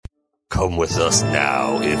Come with us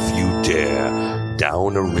now, if you dare,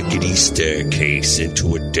 down a rickety staircase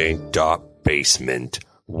into a dank, dark basement.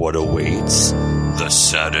 What awaits? The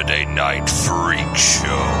Saturday Night Freak Show.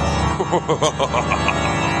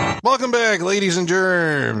 Welcome back, ladies and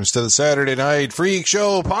germs, to the Saturday Night Freak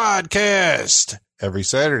Show podcast. Every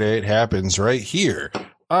Saturday, it happens right here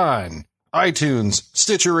on iTunes,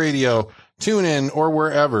 Stitcher Radio, TuneIn, or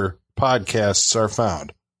wherever podcasts are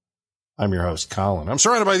found. I'm your host, Colin. I'm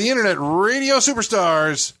surrounded by the internet radio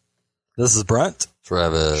superstars. This is Brent.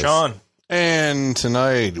 Travis. Sean. And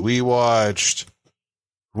tonight we watched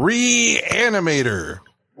Reanimator.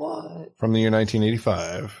 What? From the year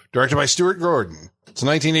 1985. Directed by Stuart Gordon. It's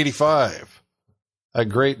 1985. A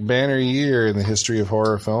great banner year in the history of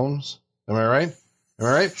horror films. Am I right? Am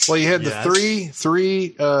I right? Well, you had the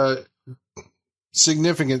three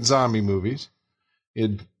significant zombie movies.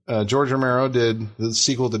 George Romero did the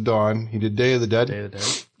sequel to Dawn. He did Day of the Dead.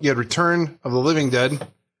 You had Return of the Living Dead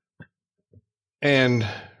and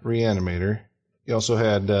Reanimator. You also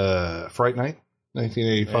had Fright Night,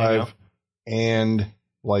 1985, and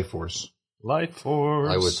Life Force. Life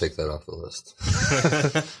Force. I would take that off the list.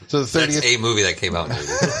 So the 30th. That's a movie that came out in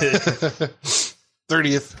 80s.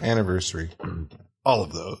 30th anniversary. All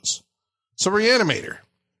of those. So Reanimator.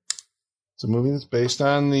 It's a movie that's based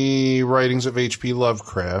on the writings of H.P.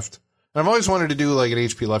 Lovecraft. And I've always wanted to do like an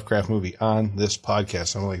H.P. Lovecraft movie on this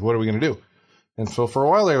podcast. I'm like, what are we going to do? And so for a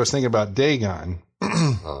while there, I was thinking about Dagon.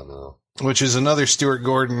 Oh, no. Which is another Stuart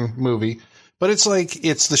Gordon movie. But it's like,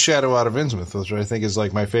 it's The Shadow out of Innsmouth, which I think is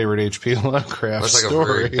like my favorite H.P. Lovecraft It's like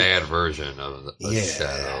story. a very bad version of the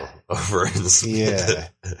Shadow over Innsmouth.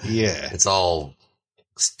 Yeah. It's all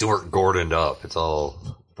Stuart Gordoned up. It's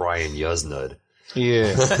all Brian Yuznud.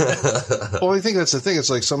 Yeah. Well, I think that's the thing. It's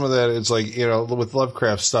like some of that, it's like, you know, with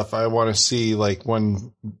Lovecraft stuff, I want to see like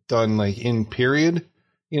one done like in period,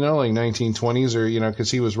 you know, like 1920s or, you know,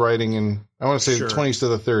 because he was writing in, I want to say the 20s to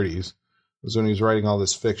the 30s was when he was writing all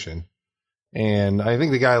this fiction. And I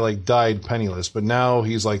think the guy like died penniless, but now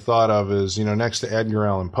he's like thought of as, you know, next to Edgar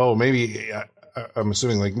Allan Poe, maybe I'm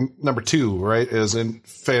assuming like number 2, right? Is a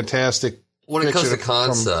fantastic. When it comes to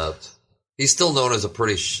concept. He's still known as a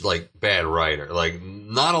pretty bad writer. Like,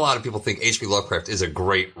 not a lot of people think H.P. Lovecraft is a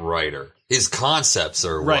great writer. His concepts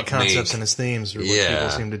are right. Concepts and his themes are what people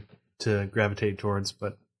seem to gravitate towards.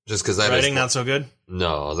 But just because that writing not so good.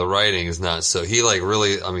 No, the writing is not so. He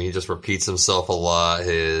he just repeats himself a lot.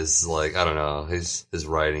 His I don't know. His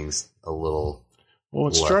writing's a little. Well,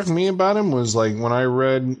 what struck me about him was like when I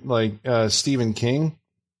read Stephen King,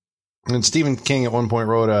 and Stephen King at one point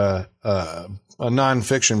wrote a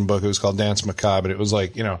nonfiction book. It was called Dance Macabre. But it was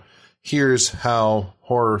like, you know, here's how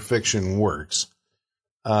horror fiction works.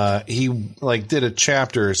 He like did a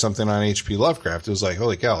chapter or something on H.P. Lovecraft. It was like,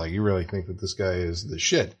 holy cow, like you really think that this guy is the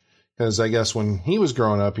shit. Because I guess when he was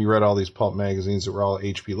growing up, he read all these pulp magazines that were all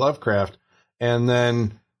H.P. Lovecraft. And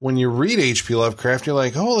then when you read H.P. Lovecraft, you're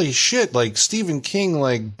like, holy shit, like Stephen King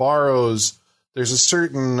like borrows, there's a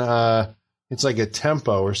certain, it's like a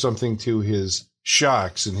tempo or something to his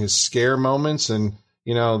shocks and his scare moments, and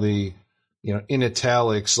you know in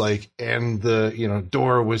italics, like, and the, you know,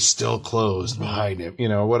 door was still closed behind him, you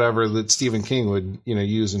know, whatever that Stephen King would, you know,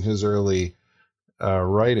 use in his early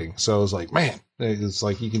writing. So I was like, man, it's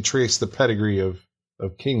like you can trace the pedigree of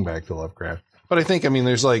King back to Lovecraft. But I think, I mean,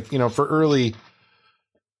 there's like, you know, for early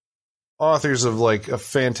authors of like a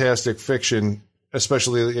fantastic fiction,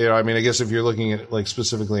 especially, you know, I mean, I guess if you're looking at like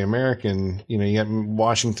specifically American, you know, you got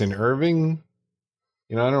Washington Irving.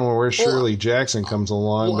 You know, I don't know where Shirley Jackson comes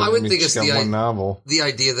along, but I would think it's got one novel. The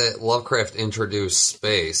idea that Lovecraft introduced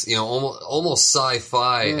space, you know, almost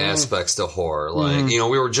sci-fi aspects to horror. Like, you know,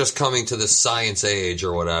 we were just coming to this science age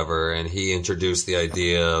or whatever, and he introduced the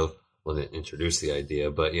idea of, well, didn't introduce the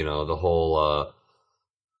idea, but, you know, the whole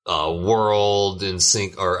world in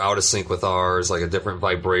sync or out of sync with ours, like a different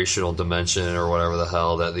vibrational dimension or whatever the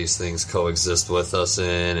hell that these things coexist with us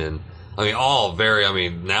in, and I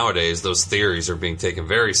mean, nowadays those theories are being taken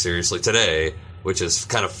very seriously today, which is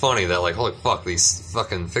kind of funny that, like, holy fuck, these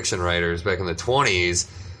fucking fiction writers back in the 20s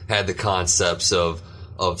had the concepts of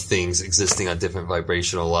things existing on different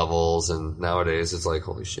vibrational levels, and nowadays it's like,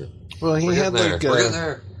 holy shit. Well, he had like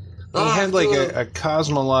a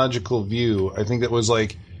cosmological view. I think that was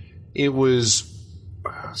like, it was.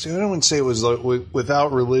 See, I don't want to say it was like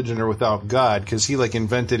without religion or without God, because he like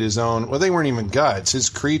invented his own. Well, they weren't even gods. His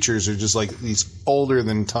creatures are just like these older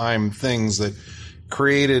than time things that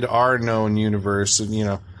created our known universe, and you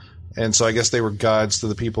know, and so I guess they were gods to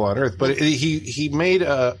the people on Earth. But he made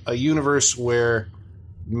a universe where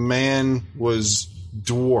man was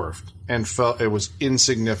dwarfed and felt it was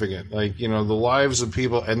insignificant. Like, the lives of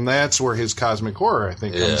people, and that's where his cosmic horror, I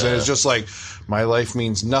think, comes in. It's just like, my life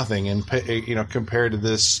means nothing, and compared to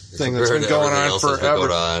this thing that's been going on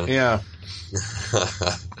forever. Yeah.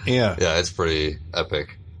 Yeah. Yeah, it's pretty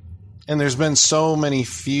epic. And there's been so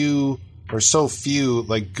few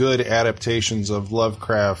like good adaptations of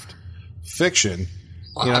Lovecraft fiction.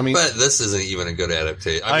 I bet this isn't even a good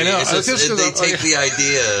adaptation. I know. It's just, they take the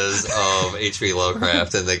ideas of H.P.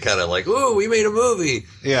 Lovecraft and they kind of like, ooh, we made a movie.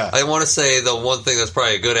 Yeah. I want to say the one thing that's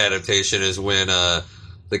probably a good adaptation is when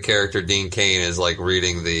the character Dean Cain is like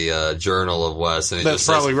reading the journal of Wes, and it that's just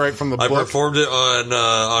probably says, right from the book. I performed it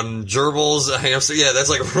on gerbils, hamster. Yeah, that's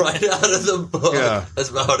like right out of the book. Yeah. That's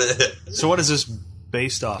about it. So what is this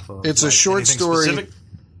based off of? It's a short story. Specific?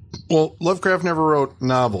 Well, Lovecraft never wrote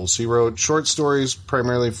novels. He wrote short stories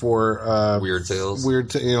primarily for Weird Tales.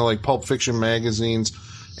 Like Pulp Fiction magazines,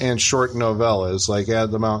 and short novellas. Like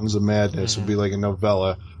Add the Mountains of Madness would be like a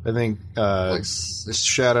novella. I think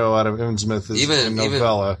Shadow out of Innsmouth is a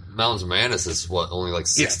novella. Even Mountains of Madness is only like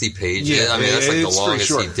 60 pages. Yeah, I mean, that's like the longest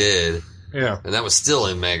short. he did. Yeah, and that was still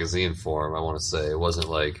in magazine form. I want to say it wasn't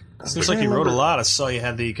like. Seems like you wrote a lot. I saw you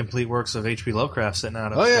had the complete works of H.P. Lovecraft sitting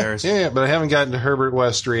out upstairs. Yeah, but I haven't gotten to Herbert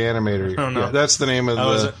West Reanimator. Oh, no. Yeah, that's the name of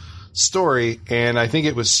the story, and I think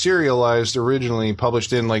it was serialized originally,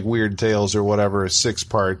 published in like Weird Tales or whatever, a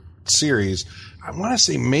 6-part series. I want to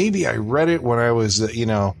say maybe I read it when I was,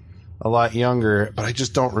 a lot younger, but I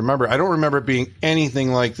just don't remember. I don't remember it being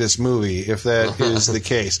anything like this movie, if that is the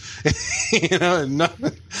case.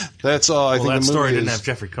 That's all I think the movie that story didn't is. have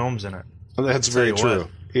Jeffrey Combs in it. That's very true.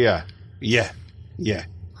 Yeah.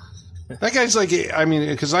 That guy's like, I mean,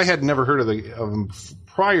 because I had never heard of him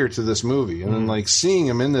prior to this movie, and then like seeing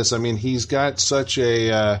him in this, I mean, he's got such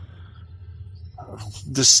a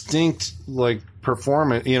distinct like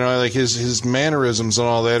performance. Like his mannerisms and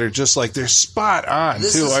all that are just like they're spot on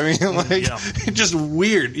too. I mean, like just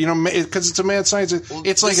weird, because it's a mad science.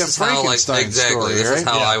 It's like a Frankenstein story. This right? is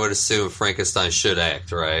how I would assume Frankenstein should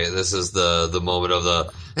act. Right. This is the moment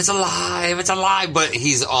of it's alive, but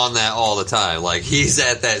he's on that all the time. Like he's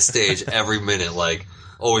at that stage every minute, like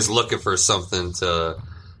always looking for something to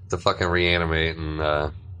fucking reanimate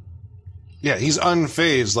and. Yeah, he's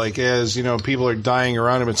unfazed. Like as people are dying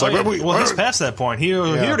around him, it's he's past that point. He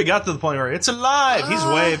already got to the point where it's alive. He's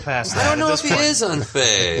way past that. I don't know if he is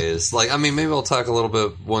unfazed. Like, I mean, maybe we'll talk a little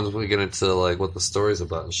bit once we get into like what the story's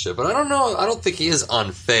about and shit. But I don't know. I don't think he is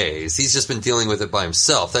unfazed. He's just been dealing with it by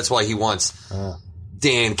himself. That's why he wants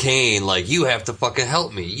Dan Cain. Like, you have to fucking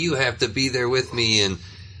help me. You have to be there with me. And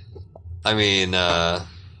I mean,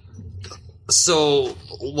 so.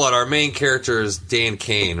 What, our main character is Dan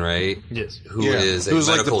Cain, right? Yes. Who is a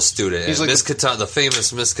medical student at the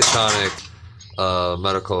famous Miskatonic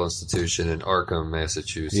Medical Institution in Arkham,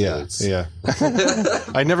 Massachusetts. Yeah.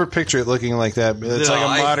 I never picture it looking like that. It's like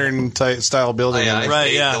a modern style building. I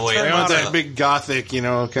want that big gothic, kind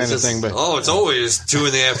of thing. But it's always 2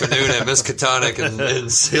 in the afternoon at Miskatonic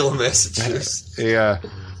in Salem, Massachusetts. Yeah.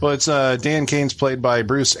 Well, it's Dan Cain's played by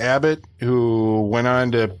Bruce Abbott, who went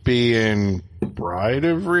on to be in Bride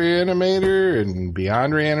of Reanimator and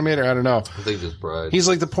Beyond Reanimator. I don't know. I think just Bride. He's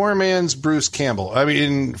like the poor man's Bruce Campbell. I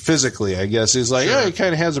mean, physically, I guess he's like, he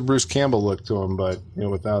kind of has a Bruce Campbell look to him, but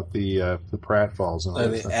without the pratfalls and all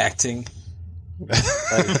that stuff. Acting.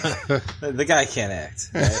 The guy can't act.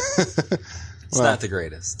 Right? It's not the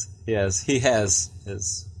greatest. He has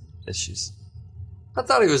his issues. I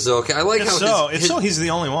thought he was okay. I like he's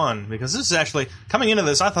the only one, because this is actually coming into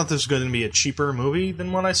this. I thought this was going to be a cheaper movie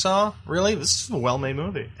than what I saw. Really, this is a well-made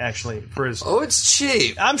movie, actually. For his, it's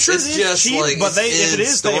cheap. I'm sure it's just cheap, like, but if it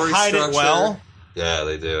is, they hide it well. Yeah,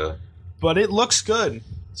 they do. But it looks good.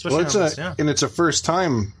 And it's a first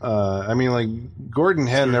time. I mean, like Gordon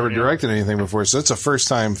had never directed anything before, so it's a first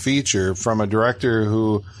time feature from a director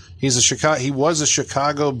who. He was a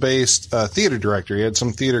Chicago-based theater director. He had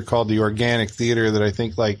some theater called the Organic Theater that I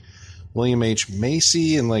think like William H.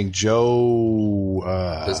 Macy and like Joe,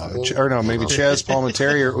 maybe Chaz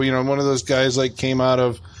Palminteri or one of those guys like came out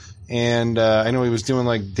of. And I know he was doing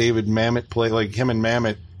like David Mamet play, like him and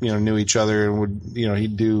Mamet, knew each other and would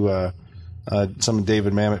he'd do some of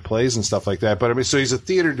David Mamet plays and stuff like that. But I mean, so he's a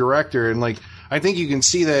theater director, and like I think you can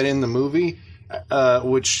see that in the movie,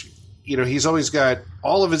 which. He's always got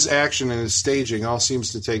all of his action and his staging all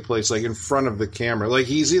seems to take place like in front of the camera. Like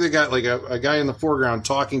he's either got like a guy in the foreground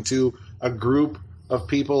talking to a group of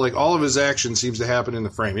people. Like all of his action seems to happen in the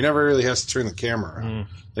frame. He never really has to turn the camera around.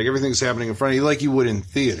 Like everything's happening in front of you, like you would in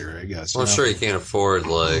theater, I guess. Well, I'm sure he can't afford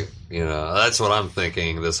that's what I'm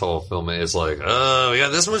thinking. This whole film is like, we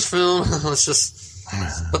got this much film. Let's just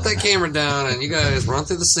put that camera down and you guys run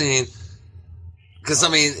through the scene. Because, I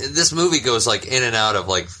mean, this movie goes, like, in and out of,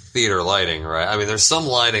 like, theater lighting, right? I mean, there's some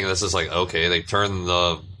lighting that's just like, okay, they turn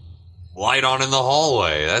the light on in the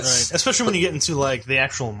hallway. That's right. Especially when you get into, like, the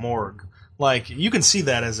actual morgue. Like, you can see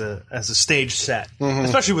that as a stage set.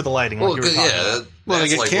 Especially with the lighting, like you were talking about. Well, they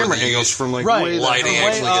get like camera where they angles use from, like, Right. way lighting way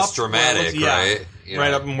actually up, gets dramatic, yeah. right? You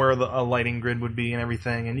Right know? up in where a lighting grid would be and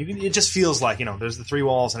everything. And it just feels like, there's the three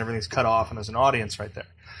walls and everything's cut off and there's an audience right there.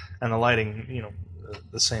 And the lighting,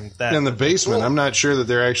 the same. That in the basement, I'm not sure that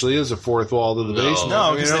there actually is a fourth wall to the basement.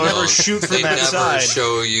 No, because they never shoot from They that never side.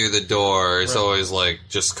 show you the door. It's always like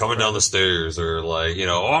just coming down the stairs, or like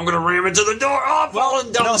oh, I'm gonna ram into the door. Oh, I'm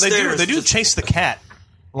falling down the stairs. They do chase the cat,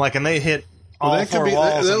 and they hit all that four could be.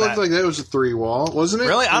 walls. That and looked like that was a 3-wall, wasn't it?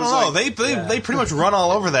 Really, I It was don't know. like They pretty much run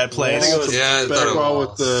all over that place. wall to Yeah, I thought back it wall was.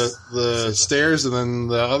 with the stairs and then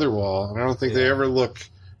the other wall. And I don't think they ever look.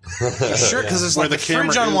 Sure, because there's Where like the the camera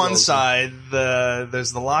fridge on is one open. side,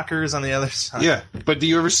 there's the lockers on the other side. Yeah, but do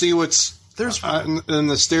you ever see what's There's and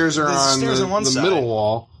the stairs are There's on stairs on one the side. middle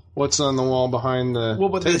wall? What's on the wall behind the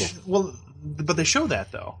table? but they show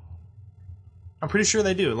that though. I'm pretty sure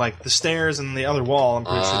they do. Like the stairs and the other wall. I'm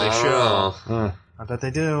pretty sure they show. Huh, I bet they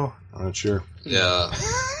do. I'm not sure. Yeah.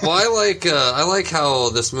 Well, I like how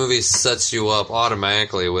this movie sets you up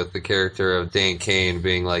automatically with the character of Dan Kane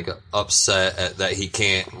being like upset that he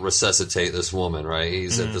can't resuscitate this woman, right?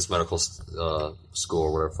 He's at this medical school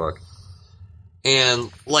or whatever fuck. And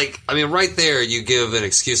right there you give an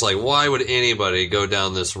excuse like, why would anybody go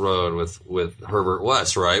down this road with Herbert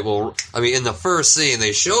West, right? Well, I mean, in the first scene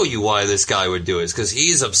they show you why this guy would do it. It's because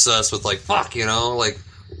he's obsessed with fuck,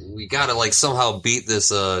 we gotta somehow beat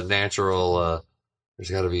this natural. There's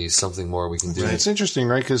got to be something more we can do. It's interesting,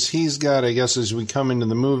 right? Because he's got, I guess, as we come into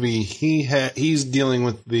the movie, he's dealing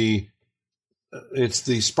with it's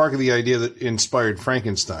the spark of the idea that inspired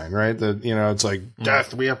Frankenstein, right? That it's like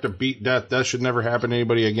death. We have to beat death. Death should never happen to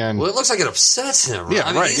anybody again. Well, it looks like it upsets him. Right? Yeah,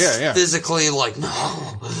 I mean, right. He's Yeah. physically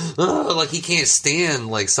no, like he can't stand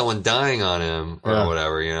someone dying on him or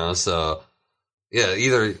whatever. So yeah,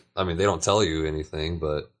 either they don't tell you anything,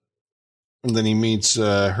 but. And then he meets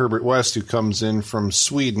Herbert West, who comes in from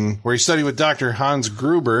Sweden, where he studied with Dr. Hans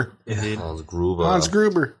Gruber. Hans Gruber. Hans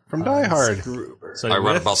Gruber from Die Hard. Studied I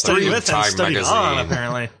read with, about studied that in with and Time studied magazine. on,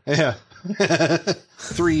 apparently. Yeah.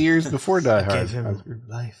 3 years before Die Hard. Gave him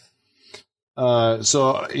life.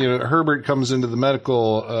 So Herbert comes into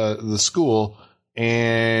the the school,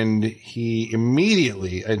 and he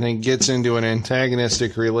immediately, I think, gets into an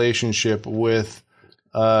antagonistic relationship with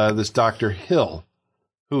this Dr. Hill,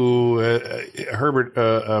 who Herbert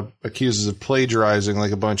accuses of plagiarizing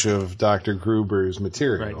a bunch of Dr. Gruber's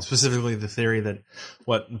material. Right. Specifically, the theory that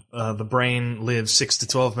the brain lives 6 to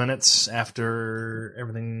 12 minutes after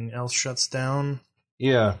everything else shuts down.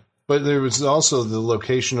 Yeah. But there was also the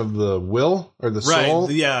location of the will or the soul,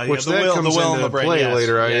 which the that will, comes the will into and the brain, play yes.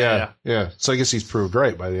 later. Yeah. So I guess he's proved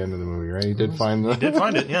right by the end of the movie, right? He did find He did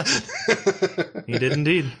find it, yes. He did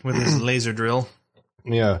indeed, with his laser drill.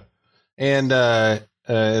 Yeah, and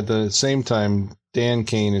at the same time, Dan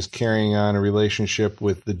Kane is carrying on a relationship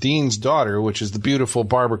with the dean's daughter, which is the beautiful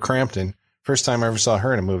Barbara Crampton. First time I ever saw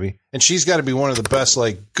her in a movie, and she's got to be one of the best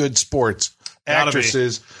good sports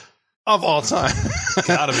actresses of all time.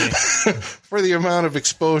 Gotta be. For the amount of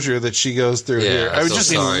exposure that she goes through here. I was so just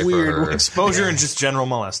sorry in for weird her. Exposure and just general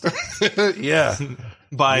molest yeah.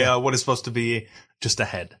 by what is supposed to be just a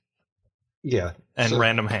head Yeah. and So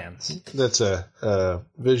random hands. that's a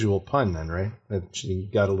visual pun then, right? That she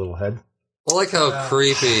got a little head. I like how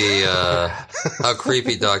creepy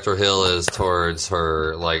Dr. Hill is towards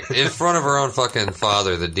her, in front of her own fucking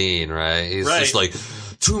father, the dean, right? He's just like,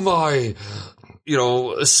 to my,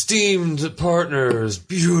 esteemed partners,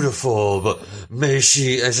 beautiful, but may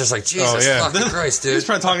she, it's just like, Jesus fucking Christ, dude. He's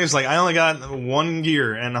probably talking, he's like, I only got one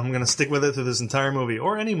gear and I'm going to stick with it through this entire movie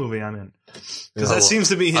or any movie I'm in. Because that seems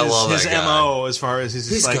to be his MO as far as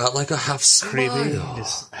He's got a half smile. creepy.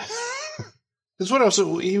 Just, Because what else?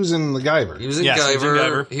 He was in The Guyver. He was in Yes, he was in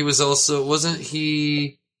Guyver. Guyver. He was also, wasn't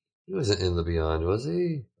he? He wasn't in The Beyond, was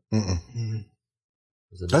he? Mm-mm.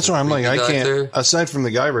 Was it That's why I'm like, I creepy can't. doctor? Aside from The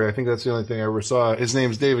Guyver, I think that's the only thing I ever saw. His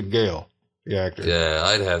name's David Gale, the actor. Yeah,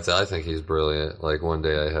 I'd have to. I think he's brilliant. One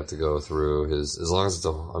day I have to go through his. As long as it's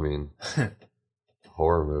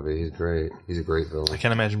horror movie, he's great. He's a great I villain.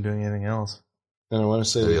 can't imagine doing anything else. And I want to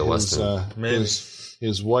say Maybe a that Western.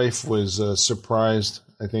 his wife was surprised,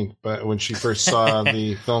 I think, but when she first saw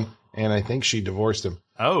the film, and I think she divorced him.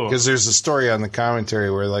 Oh. Because there's a story on the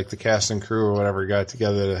commentary where the cast and crew or whatever got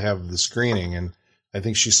together to have the screening, and I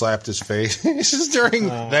think she slapped his face during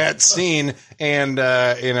that scene. And,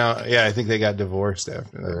 I think they got divorced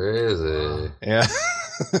after that. Crazy. Yeah.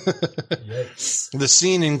 The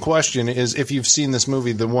scene in question is, if you've seen this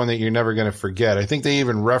movie, the one that you're never going to forget. I think they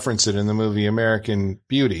even reference it in the movie American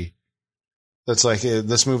Beauty. That's like,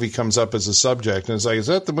 this movie comes up as a subject. And it's like, is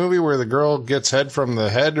that the movie where the girl gets head from the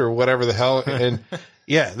head or whatever the hell? And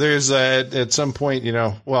yeah, there's at some point,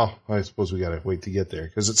 well, I suppose we got to wait to get there,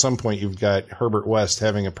 because at some point you've got Herbert West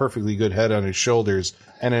having a perfectly good head on his shoulders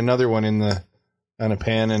and another one on a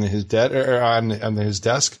pan in his on his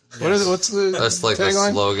desk. Yes. What's the That's like tagline?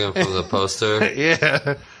 The slogan from the poster.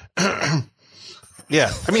 Yeah.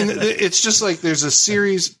 Yeah. I mean, it's just like there's a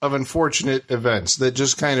series of unfortunate events that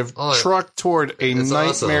just kind of truck toward a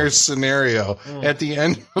nightmare scenario at the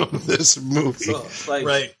end of this movie. So,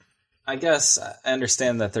 right. I guess I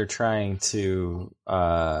understand that they're trying to,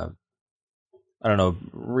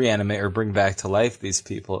 reanimate or bring back to life these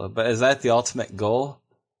people. But is that the ultimate goal?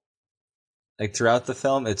 Like throughout the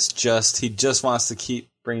film, it's just he just wants to keep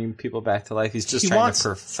bringing people back to life. He's just trying to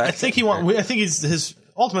perfect. I think his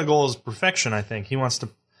ultimate goal is perfection. I think he wants to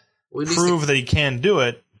prove that he can do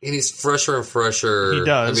it. And he's fresher and fresher. He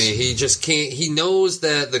does. I mean, he just can't. He knows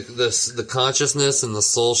that the consciousness and the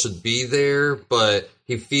soul should be there, but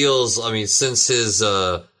he feels. I mean, since his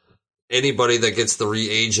anybody that gets the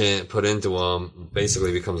reagent put into him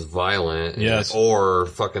basically becomes violent. Yes. Or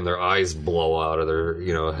fucking their eyes blow out of their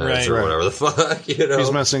heads or whatever the fuck.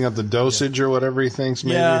 He's messing up the dosage or whatever he thinks.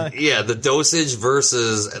 Maybe. Yeah, the dosage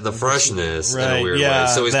versus the freshness in a weird way.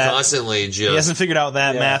 So he's constantly just. He hasn't figured out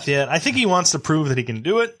that math yet. I think he wants to prove that he can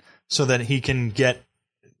do it so that he can get.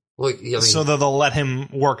 So that they'll let him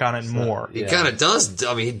work on it more. He kind of does.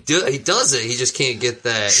 I mean, he does it. He just can't get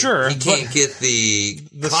that. Sure, he can't get the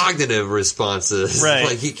cognitive responses. Right.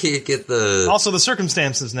 Like he can't get the. Also, the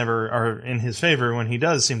circumstances never are in his favor when he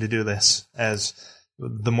does seem to do this, as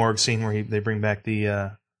the morgue scene where they bring back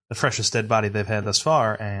the freshest dead body they've had thus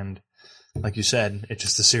far, and like you said, it's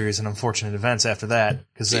just a series of unfortunate events after that,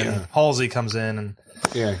 because then Halsey comes in and.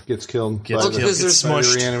 Yeah, gets killed. Because there's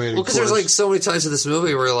like so many times in this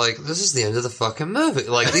movie where like, this is the end of the fucking movie.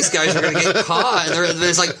 Like these guys are gonna get caught, and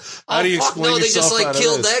there's like, how do you explain they just like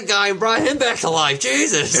killed this? that guy and brought him back to life.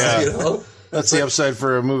 Jesus, That's the upside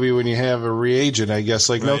for a movie when you have a reagent, I guess.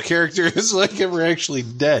 Like no character is like ever actually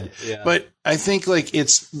dead. Yeah. But I think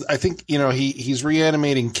he's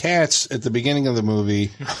reanimating cats at the beginning of the movie,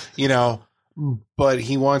 but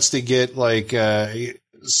he wants to get like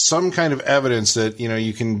some kind of evidence that,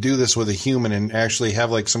 you can do this with a human and actually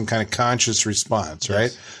have like some kind of conscious response,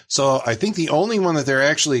 right? So I think the only one that they're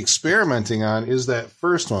actually experimenting on is that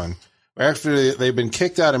first one. After they've been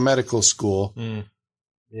kicked out of medical school,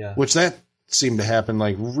 which that seemed to happen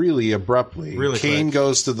like really abruptly. Kane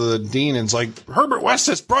goes to the dean and is like, Herbert West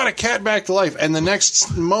has brought a cat back to life. And the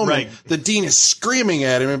next moment, the dean is screaming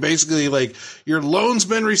at him and basically like, your loan's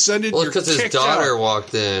been rescinded. Well, because his daughter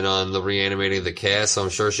walked in on the reanimating the cat, so I'm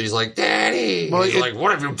sure she's like, Daddy. Well, he's like,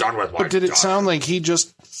 what have you done with my daughter? But did it sound like he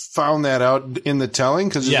just found that out in the telling?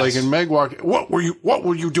 Because like, and Meg walked, what were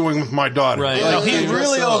you doing with my daughter? Right. Like, he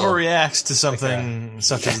really overreacts to something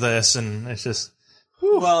such as this, and it's just.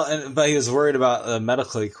 Well, but he was worried about the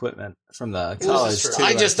medical equipment from the college, too.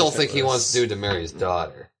 I just don't think he wants dude to marry his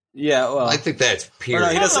daughter. Yeah, well. I think that's pure. No,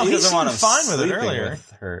 he doesn't want him fine with it earlier.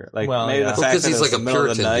 With her. Like, maybe the fact because he's like a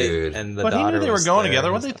Puritan dude. And the but he knew they were going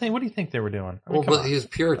together. What do you think they were doing? I mean, but he was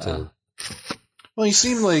Puritan. Well, he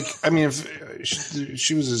seemed like, I mean, if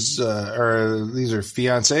she was his, or these are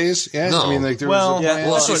fiancés, yeah? No. I mean, like, there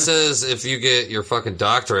was she says, if you get your fucking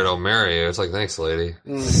doctorate, I'll marry you. It's like, thanks, lady.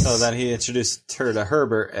 So then he introduced her to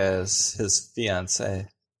Herbert as his fiancé.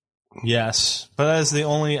 Yes. But that is the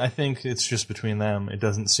only, I think it's just between them. It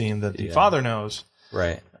doesn't seem that the father knows.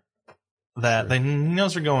 Right. That he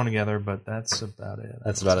knows they're going together, but that's about it.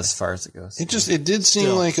 That's about as far as it goes. It did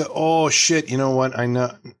seem like, oh shit, you know what? I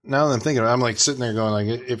know, now that I'm thinking of it, I'm like sitting there going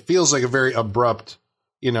like, it feels like a very abrupt,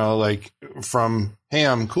 like from, hey,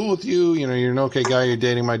 I'm cool with you, you're an okay guy, you're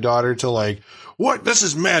dating my daughter, to like, what? This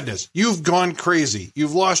is madness. You've gone crazy.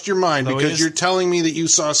 You've lost your mind because you're telling me that you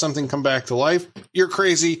saw something come back to life. You're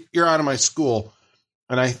crazy. You're out of my school.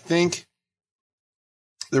 And I think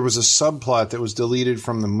there was a subplot that was deleted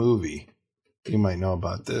from the movie. You might know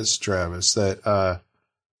about this, Travis, that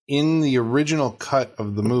in the original cut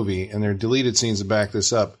of the movie, and there are deleted scenes to back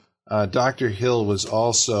this up, Dr. Hill was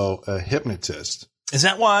also a hypnotist. Is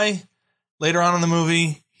that why later on in the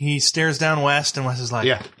movie he stares down West and West is like,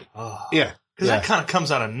 yeah. Because that kind of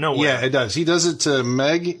comes out of nowhere. Yeah, it does. He does it to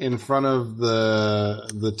Meg in front of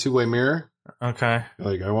the two-way mirror. Okay.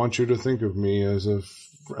 Like, I want you to think of me as a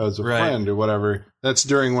friend or whatever. That's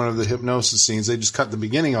during one of the hypnosis scenes. They just cut the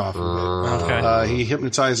beginning off of it. Okay. He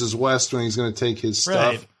hypnotizes West when he's going to take his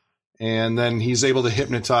stuff. Right. And then he's able to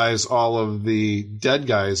hypnotize all of the dead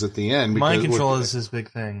guys at the end. Mind control is his big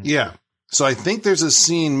thing. Yeah. So I think there's a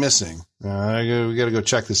scene missing. We got to go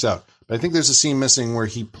check this out. But I think there's a scene missing where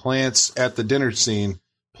he plants at the dinner scene,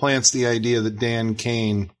 plants the idea that Dan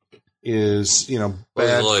Cain is,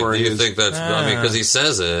 bad for do you his... think that's... I mean, because he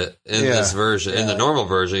says it in this version. In the normal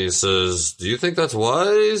version, he says, do you think that's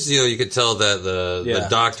wise? You could tell that the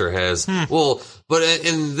doctor has... Well, but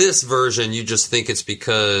in this version, you just think it's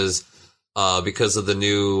because of the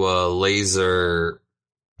new laser...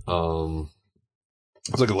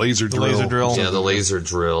 It's like a laser drill. Laser drill. Yeah, the laser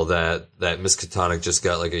drill that Miskatonic just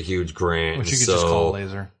got like a huge grant. Which you could just call a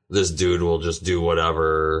laser. This dude will just do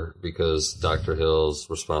whatever because Dr. Hill's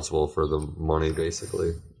responsible for the money,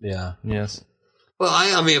 basically. Yeah. Yes. Well,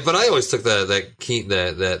 I always took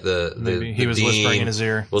that Maybe he was Dean whispering in his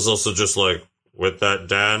ear. was also just like, with that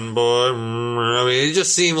Dan boy. I mean, it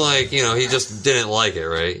just seemed like, he just didn't like it,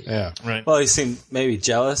 right? Yeah. Right. Well, he seemed maybe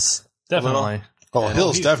jealous. Definitely. Oh,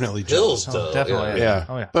 Hill's definitely jealous. Hill's Definitely. Yeah.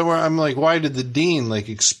 Oh, yeah. But I'm like, why did the dean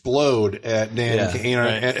explode at Dan?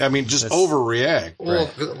 Yeah. I mean, just overreact.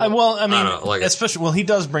 Especially, he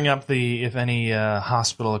does bring up if any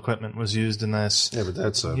hospital equipment was used in this. Yeah, but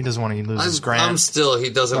that's he doesn't want to lose his grant. He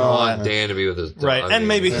doesn't want Dan to be with his dog. Right, and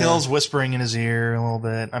maybe Hill's whispering in his ear a little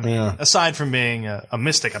bit. I mean, aside from being a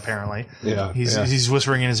mystic, apparently, he's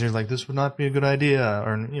whispering in his ear like, this would not be a good idea,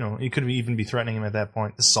 or he could even be threatening him at that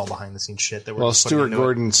point. This is all behind the scenes shit that we're Stuart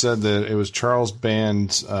Gordon said that it was Charles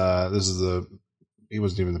Band. He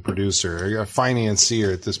wasn't even the producer, a financier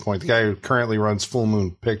at this point. The guy who currently runs Full Moon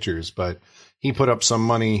Pictures, but he put up some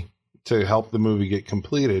money to help the movie get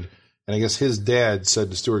completed. And I guess his dad said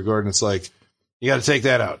to Stuart Gordon, "It's like, you got to take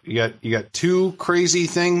that out. You got two crazy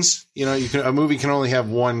things. A movie can only have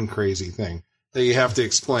one crazy thing that you have to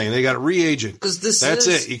explain. They got to reagent. That's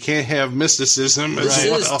it. You can't have mysticism. This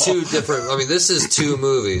is two different. I mean, this is two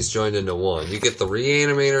movies joined into one. You get the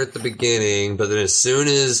Reanimator at the beginning, but then as soon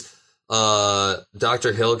as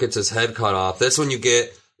Dr. Hill gets his head cut off, that's when you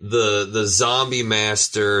get the zombie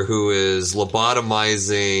master who is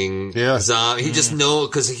lobotomizing zombie. He just knows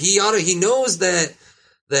because he knows that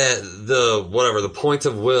the point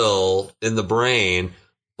of will in the brain.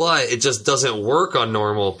 But it just doesn't work on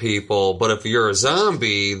normal people. But if you're a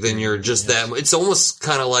zombie, then you're just that. It's almost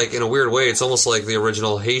kind of like, in a weird way, it's almost like the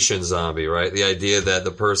original Haitian zombie, right? The idea that the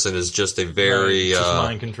person is just a very just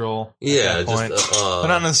mind control. Yeah, they're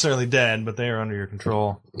not necessarily dead, but they are under your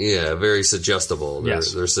control. Yeah, very suggestible.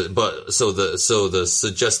 Yes. But so the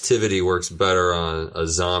suggestivity works better on a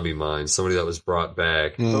zombie mind, somebody that was brought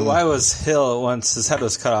back. But why was Hill, once his head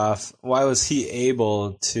was cut off, why was he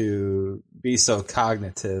able to be so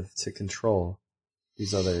cognitive to control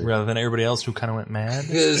these other... Rather than everybody else who kind of went mad?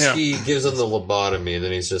 Because he gives them the lobotomy, and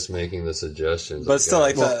then he's just making the suggestions. But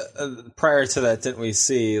still, prior to that, didn't we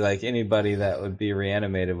see, anybody that would be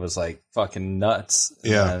reanimated was, fucking nuts?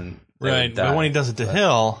 Yeah. Right, but when he does it to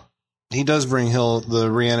Hill... He does bring Hill, the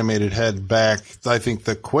reanimated head, back, I think,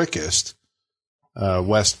 the quickest.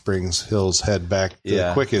 West brings Hill's head back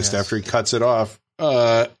the quickest after he cuts it off.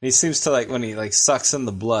 He seems to, when he, sucks in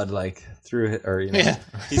the blood, through it, or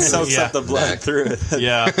he soaks up the blood through it,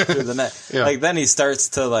 through the neck. Yeah. Then he starts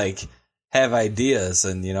to have ideas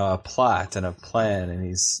and a plot and a plan, and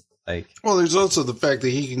he's well, there's also the fact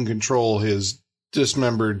that he can control his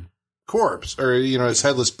dismembered corpse or his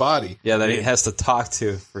headless body. Yeah, that he has to talk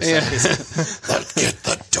to for some reason. Let's get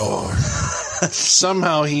the door.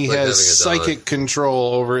 Somehow he has psychic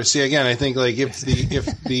control over. See, again, I think if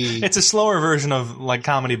the it's a slower version of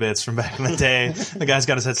comedy bits from back in the day. The guy's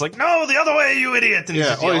got his head. It's no, the other way, you idiot! And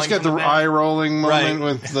he's got the eye rolling moment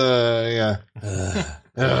with the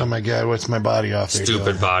oh my god, what's my body off there?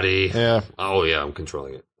 Stupid body. Yeah. Oh yeah, I'm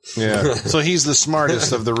controlling it. Yeah. So he's the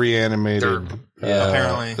smartest of the reanimated.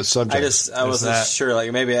 Apparently. The subject. I wasn't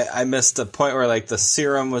sure. Maybe I missed a point where the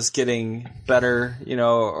serum was getting better,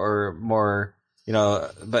 or more,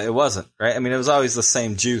 but it wasn't, right? I mean, it was always the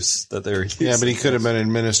same juice that they were using. Yeah, but he could have been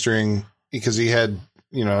administering because he had,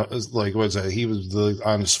 what was that? He was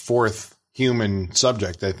on his fourth human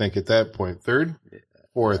subject, I think, at that point. Third?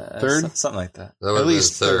 Fourth? Third? Something like that. At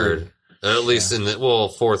least third. At least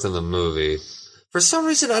fourth in the movie. For some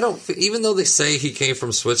reason, I don't. Even though they say he came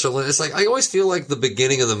from Switzerland, it's I always feel like the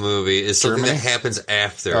beginning of the movie is something that happens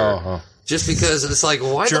after. Just because it's like,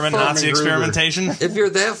 why German the fuck Nazi experimentation? If you're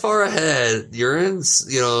that far ahead, you're in,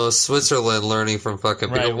 Switzerland learning from fucking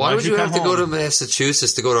people. Right. Why would you have to go to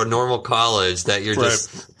Massachusetts to go to a normal college that you're just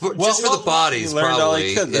for the bodies,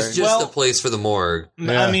 probably. It's just a place for the morgue.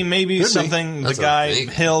 Yeah. I mean, maybe something, the guy,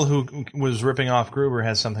 Hill, who was ripping off Gruber,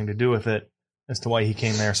 has something to do with it as to why he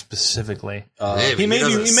came there specifically.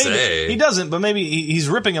 He doesn't, but maybe he's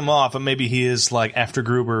ripping him off, but maybe he is, like, after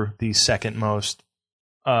Gruber, the second most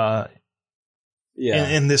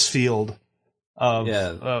in this field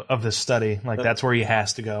of this study. Like, that's where he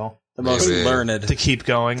has to go. The most learned to keep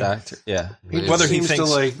going. Doctor. Yeah. Whether he thinks to,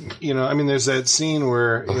 like, I mean, there's that scene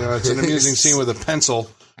where, it's an amusing scene with a pencil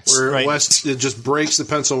where West just breaks the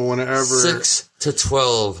pencil whenever 6 to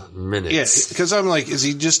 12 minutes. Yeah, because I'm like, is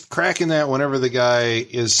he just cracking that whenever the guy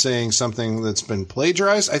is saying something that's been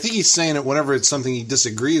plagiarized? I think he's saying it whenever it's something he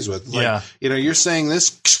disagrees with. Like, you're saying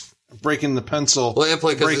this, breaking the pencil,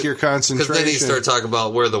 break your concentration. Because then he starts talking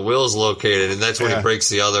about where the will's located, and that's when he breaks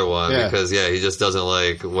the other one. Yeah. Because, he just doesn't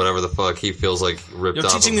like whatever the fuck he feels like ripped off.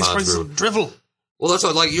 You're teaching these friends drivel. Well, that's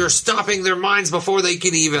what, like, you're stopping their minds before they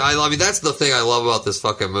can even. I mean, that's the thing I love about this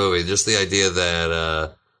fucking movie. Just the idea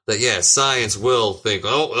that science will think,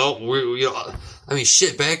 I mean,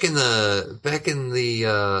 shit. Back in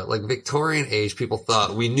the like Victorian age, people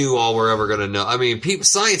thought we knew all we're ever gonna know. I mean,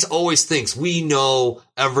 science always thinks we know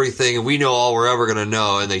everything and we know all we're ever gonna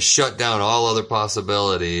know, and they shut down all other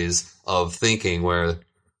possibilities of thinking. Where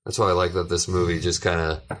that's why I like that this movie just kind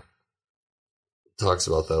of talks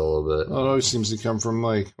about that a little bit. Well, it always seems to come from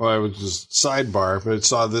I was just sidebar, but I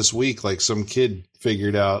saw this week like some kid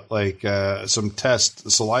figured out like some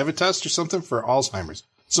saliva test or something for Alzheimer's.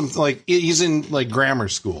 Something like he's in like grammar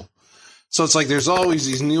school. So it's like there's always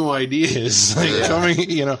these new ideas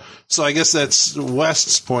coming, So I guess that's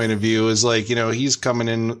West's point of view is like, he's coming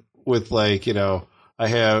in with like,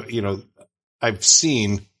 I've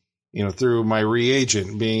seen through my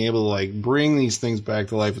reagent, being able to like bring these things back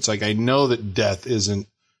to life. It's like, I know that death isn't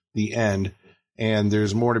the end and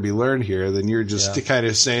there's more to be learned here than you're just kind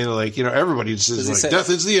of saying like, everybody just is like, death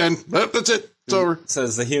is the end. That's it. It's over. It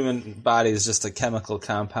says the human body is just a chemical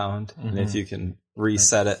compound. Mm-hmm. And if you can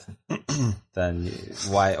reset it, then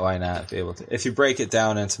why not be able to? If you break it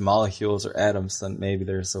down into molecules or atoms, then maybe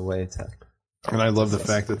there's a way to. And I love the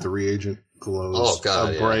fact that the reagent glows. Oh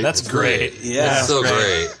god, bright. That's great. Yeah, that's so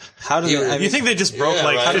great. How do you think they just broke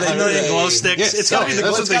 50 million glow sticks? Yeah, it's got to be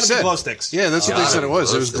glow sticks. Yeah, that's what they said it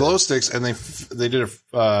was. It was glow sticks, and they did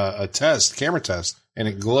a camera test, and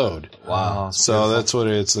it glowed. Wow! So that's what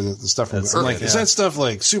it's the stuff. From, I'm like, is that stuff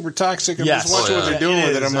like super toxic? I'm just watching what they're doing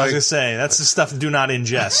with it. I'm like, I was gonna say that's the stuff do not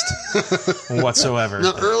ingest whatsoever.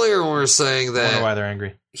 Now, earlier when we were saying that, I wonder why they're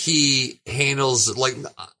angry. He handles like.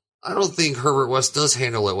 I don't think Herbert West does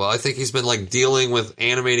handle it well. I think he's been like dealing with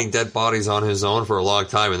animating dead bodies on his own for a long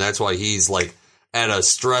time, and that's why he's like at a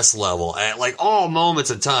stress level at like all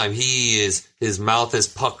moments of time. His mouth is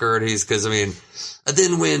puckered. Because I mean, and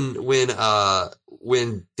then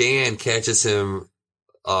when Dan catches him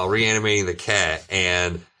reanimating the cat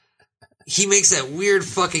and he makes that weird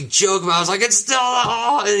fucking joke about, I was like, it's still,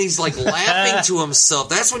 and he's like laughing to himself.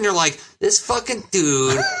 That's when you're like, this fucking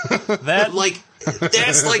dude, that's like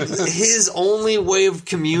his only way of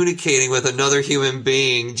communicating with another human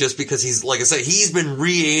being, just because he's, like I said, he's been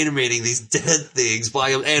reanimating these dead things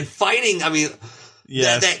by him and fighting. I mean,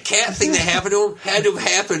 that cat thing that happened to him had to have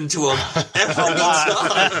happened to him every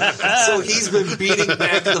time. So he's been beating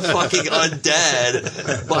back the fucking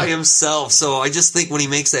undead by himself. So I just think when he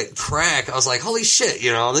makes that crack, I was like, holy shit,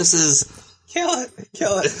 this is... Kill it.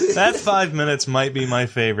 That 5 minutes might be my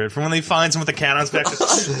favorite. From when they find him with the cat on his back,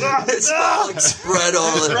 it's all like spread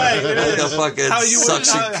over like a fucking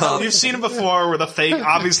suction cup. You've seen it before with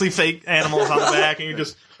obviously fake animals on the back, and you're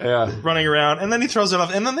just running around, and then he throws it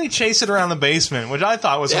off, and then they chase it around the basement, which I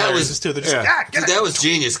thought was hilarious too. They're just, that was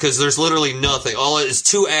genius, because there's literally nothing. All it is,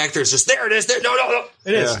 two actors just, there it is, there, no.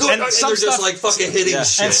 It is. And they're just like fucking hitting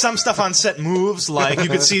shit. And some stuff on set moves, like you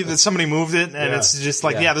could see that somebody moved it, and it's just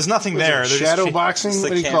like, there's nothing there. Shadow boxing? What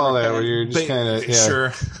do you call that? Where you're just kind of,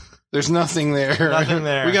 Sure. There's nothing there. Nothing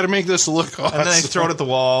there. We got to make this look awesome. And then they throw it at the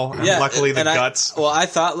wall. And luckily, the guts. I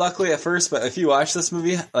thought luckily at first, but if you watch this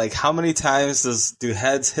movie, like how many times do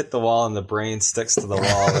heads hit the wall and the brain sticks to the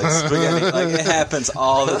wall? Like spaghetti. Like it happens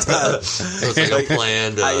all the time. It's like a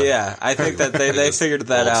planned. I think that they figured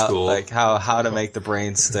that out. Like how to make the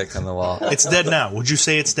brain stick on the wall. It's dead now. Would you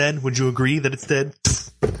say it's dead? Would you agree that it's dead?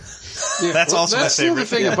 Yeah, that's also my favorite. That's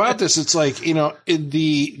the other thing about this. It's like,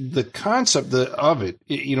 the concept of it,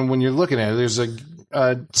 when you're looking at it, there's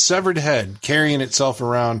a severed head carrying itself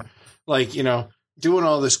around, like, doing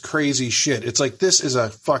all this crazy shit. It's like, this is a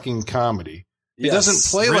fucking comedy. It doesn't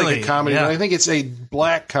play really, like a comedy, but I think it's a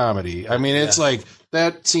black comedy. I mean, it's like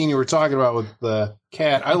that scene you were talking about with the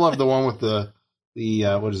cat. I love the one with the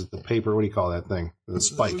what is it? The paper? What do you call that thing? The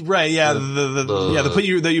spike. Right. Yeah.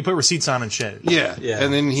 That you put receipts on and shit. Yeah.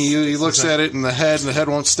 And then he looks at it and the head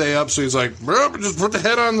won't stay up. So he's like, just put the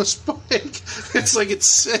head on the spike. It's like, it's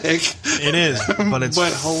sick. It is, but it's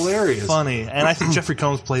hilarious, funny. And I think Jeffrey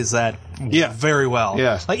Combs plays that very well.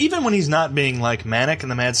 Yeah. Like, even when he's not being like manic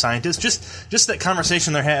and the mad scientist, just that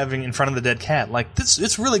conversation they're having in front of the dead cat. Like,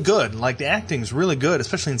 it's really good. Like, the acting's really good,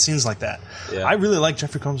 especially in scenes like that. Yeah. I really like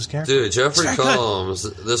Jeffrey Combs' character. Dude, Jeffrey Combs,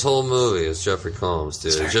 this whole movie is Jeffrey Combs,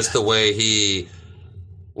 dude. Just the way he...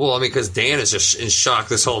 Well, I mean, because Dan is just in shock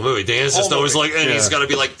this whole movie. Dan's just always like... And he's got to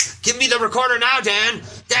be like, give me the recorder now, Dan!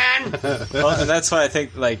 Dan! Well, and that's why I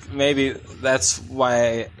think, like, maybe that's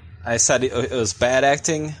why I said it was bad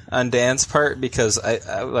acting on Dan's part, because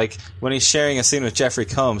I like, when he's sharing a scene with Jeffrey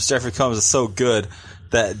Combs is so good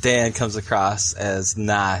that Dan comes across as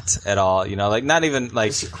not at all, you know, like not even on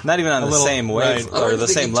the same wave or the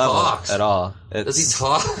same level at all. Does he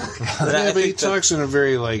talk? But he talks in a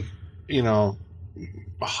very, like, you know,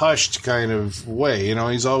 hushed kind of way. You know,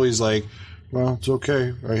 he's always like, well, it's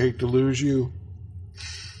okay. I hate to lose you.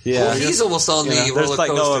 Yeah, well, he's almost on the roller coaster,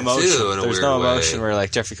 like, no emotion. Too. In a there's weird no way. emotion where,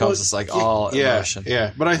 like, Jeffrey Combs is like all emotion.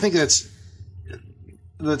 Yeah, but I think that's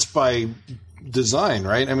by design,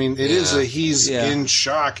 right? I mean, it is he's in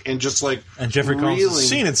shock and just like, and Jeffrey Combs has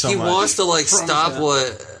seen it so much. He wants to like stop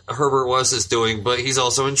what Herbert West is doing, but he's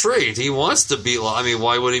also intrigued. He wants to be. I mean,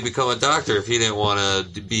 why would he become a doctor if he didn't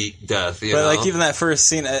want to beat death? You know? Like, even that first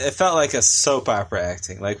scene, it felt like a soap opera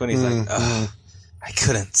acting. Like when he's like, "Oh, I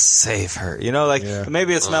couldn't save her," you know, like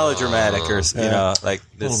maybe it's melodramatic or you know, like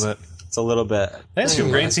a little bit. It's a little bit. They have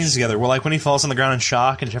some great scenes together. Well, like when he falls on the ground in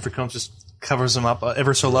shock, and Jeffrey Combs just covers him up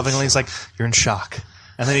ever so lovingly. He's like, "You're in shock,"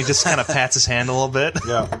 and then he just kind of pats his hand a little bit.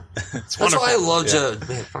 Yeah, that's why I love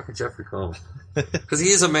fucking Jeffrey Combs, because he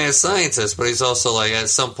is a mad scientist, but he's also like at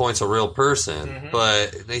some points a real person.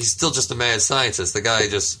 But he's still just a mad scientist. The guy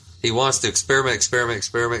he wants to experiment.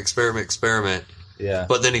 Yeah.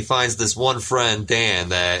 But then he finds this one friend, Dan,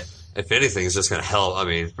 that if anything is just going to help. I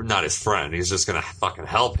mean, not his friend. He's just going to fucking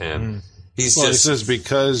help him. He says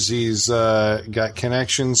because he's got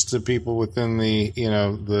connections to people within the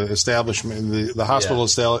establishment, the hospital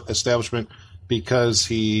establishment, because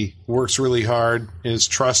he works really hard, is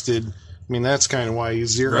trusted. I mean, that's kind of why he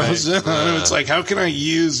zeroes in on him. It's like, how can I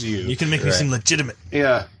use you? You can make me seem legitimate.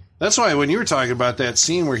 Yeah. That's why when you were talking about that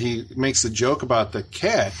scene where he makes the joke about the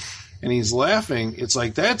cat and he's laughing, it's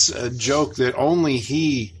like, that's a joke that only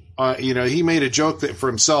he... he made a joke that for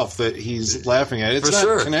himself that he's laughing at. It's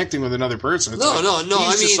not connecting with another person. It's no.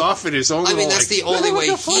 He's just off in his own. I mean, that's the only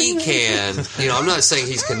way he can. I'm not saying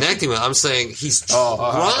he's connecting with. I'm saying he's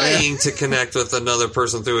trying to connect with another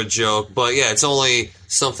person through a joke. But yeah, it's only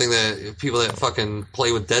something that people that fucking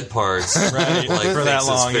play with dead parts like for that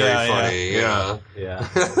long. Funny. Yeah.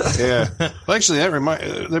 Well, actually,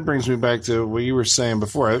 that brings me back to what you were saying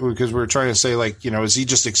before, because we were trying to say, like, is he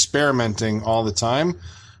just experimenting all the time?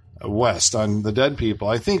 West on the dead people.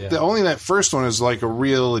 I think only that first one is like a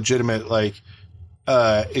real legitimate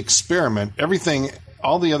experiment. Everything,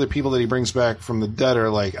 all the other people that he brings back from the dead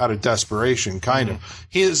are like out of desperation, kind of.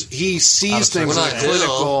 He sees things in a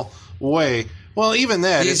clinical way. Well, even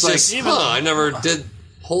that, it's just, like, I never did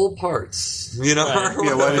whole parts, Why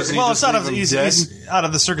doesn't he it's out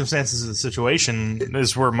of the circumstances of the situation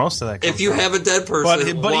is where most of that comes If you from. Have a dead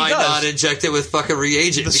person, but why not inject it with fucking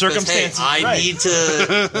reagent? The circumstances, I need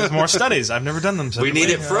to... There's more studies. I've never done them. We need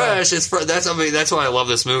it fresh. That's why I love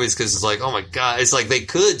this movie, because it's like, oh my God. It's like they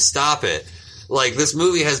could stop it. Like, this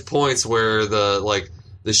movie has points where the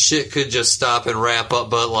shit could just stop and wrap up,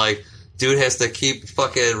 but like, dude has to keep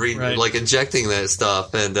fucking injecting that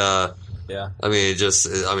stuff, and I mean, it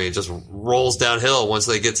just rolls downhill once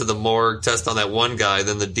they get to the morgue, test on that one guy.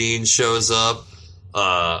 Then the dean shows up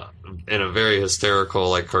in a very hysterical,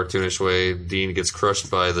 like, cartoonish way. Dean gets crushed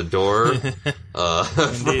by the door from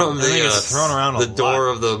it's thrown around the door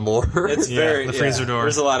of the morgue. It's the freezer door.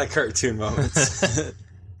 There's a lot of cartoon moments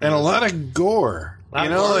and a lot of gore. Gore. A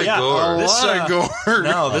lot of gore.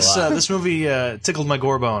 No, this movie tickled my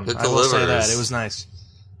gore bone. I will say that. It was nice.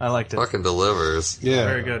 I liked it. Fucking delivers. Yeah.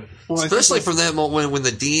 Very good. Well, especially from that moment when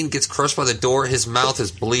the dean gets crushed by the door, his mouth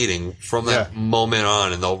is bleeding from that moment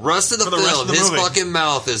on. And the rest of the film, his fucking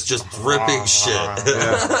mouth is just dripping shit.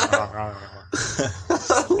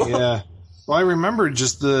 Yeah. Well, I remember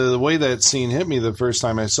just the way that scene hit me the first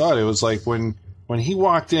time I saw it. It was like when he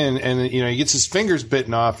walked in and, he gets his fingers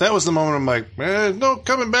bitten off. That was the moment I'm like, no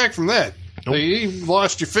coming back from that. Nope. You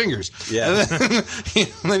lost your fingers. Yeah.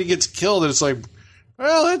 And then he gets killed, and it's like,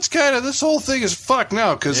 well, that's kind of, this whole thing is fucked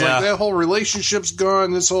now, because like that whole relationship's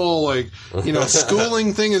gone, this whole like,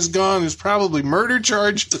 schooling thing is gone, there's probably murder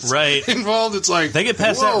charges involved. It's like, they get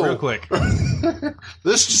past that real quick.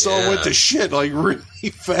 This just all went to shit like really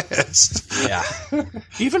fast. Yeah.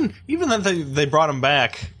 Even that they brought him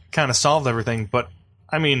back kind of solved everything, but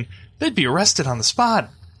I mean, they'd be arrested on the spot.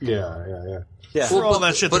 Yeah. Yeah, for all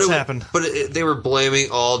that shit that's happened. But they were blaming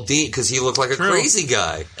all Dean because he looked like a crazy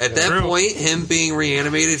guy. At that point, him being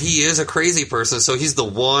reanimated, he is a crazy person, so he's the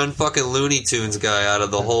one fucking Looney Tunes guy out of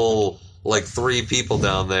the whole, like, 3 people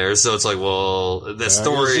down there. So it's like, well, the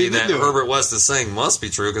story that Herbert West is saying must be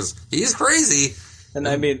true because he's crazy. And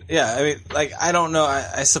I mean, like, I don't know.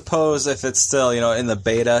 I suppose if it's still, in the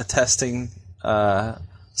beta testing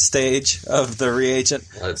stage of the reagent,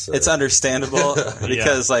 it's understandable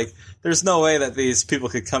because, like, there's no way that these people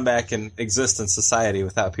could come back and exist in society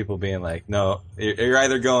without people being like, no, you're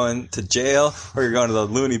either going to jail or you're going to the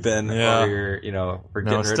loony bin or you're, we're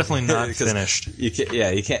getting rid of it. It's definitely not finished. You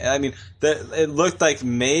can't. I mean, it looked like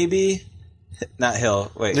maybe, not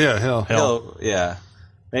Hill. Wait. Yeah, Hill, yeah.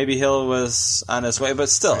 Maybe Hill was on his way, but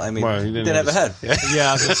still, I mean, he didn't have a head.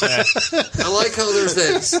 Yeah, I was gonna say. I like how there's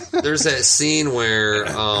that scene where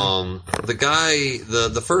the guy,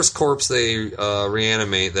 the first corpse they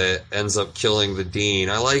reanimate that ends up killing the Dean.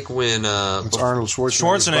 I like when it's Arnold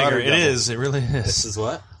Schwarzenegger. It is. It really is. This is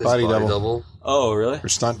what? Body double. Oh, really? Or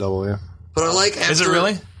stunt double, yeah. But I like after... Is it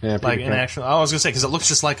really? Yeah, like in actual... I was going to say, because it looks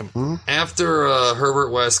just like him. Mm-hmm. After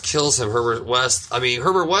Herbert West kills him, Herbert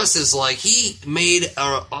West is like, he made...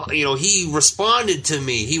 he responded to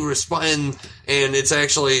me. And it's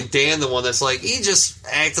actually Dan, the one that's like, he just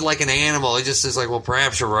acted like an animal. He just is like, well,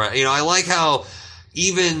 perhaps you're right. I like how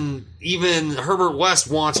even Herbert West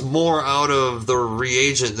wants more out of the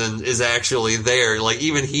reagent than is actually there. Like,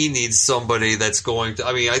 even he needs somebody that's going to...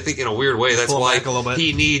 I mean, I think in a weird way, that's why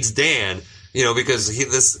he needs Dan. Because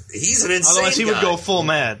he's an insane guy. Otherwise he would go full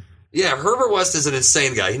mad. Yeah, Herbert West is an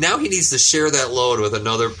insane guy. Now he needs to share that load with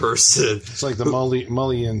another person. It's like the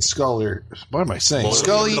Mully and Scully. What am I saying?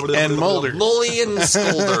 Scully and Mulder. Mully and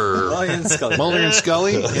Sculder. Mulder and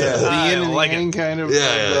Scully? Yeah. The yin and like yang kind of.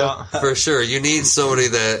 Yeah, for sure. You need somebody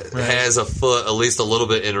that has a foot at least a little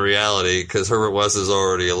bit in reality because Herbert West is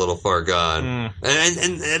already a little far gone.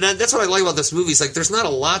 And that's what I like about this movie. It's like there's not a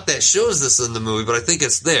lot that shows this in the movie, but I think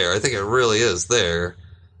it's there. I think it really is there.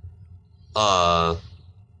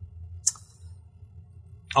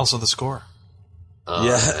 Also, the score.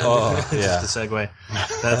 Just the segue.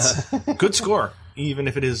 That's good score, even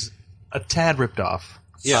if it is a tad ripped off.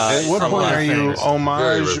 Yeah. At what point are you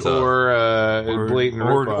homage or blatant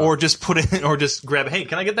or just put it, or just grab? Hey,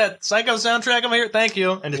 can I get that Psycho soundtrack over here? Thank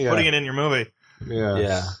you, and just putting it in your movie.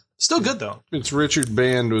 Yeah. Still good though. It's Richard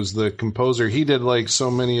Band was the composer. He did like so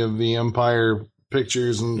many of the Empire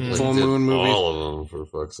pictures and Full Moon movies. All of them, for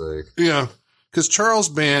fuck's sake. Yeah. Because Charles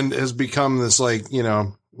Band has become this, like,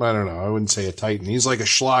 I don't know, I wouldn't say a titan. He's like a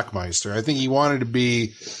schlockmeister. I think he wanted to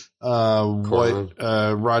be what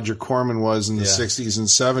Roger Corman was in the 60s and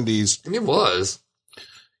 70s. And he was.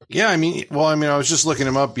 Yeah, I mean, I was just looking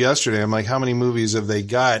him up yesterday. I'm like, how many movies have they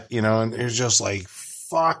got? And there's just like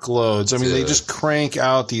fuckloads. I mean, they just crank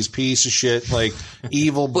out these piece of shit like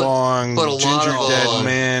Evil Bong, Ginger Dead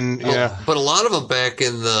Man. But a lot of them back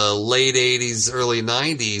in the late 80s, early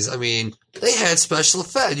 90s, I mean, they had special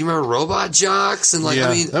effects. You remember Robot Jocks and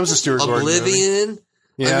that was a Stuart Gordon Oblivion. Movie.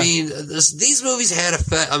 Yeah. I mean, these movies had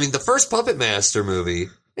effect. I mean, the first Puppet Master movie,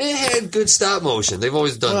 it had good stop motion. They've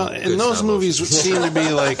always done. And those movies seem to be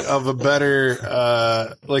like of a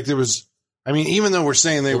better. Like there was. I mean, even though we're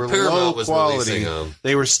saying they were low quality,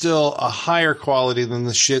 they were still a higher quality than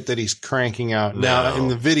the shit that he's cranking out now in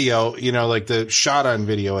the video. Like the shot on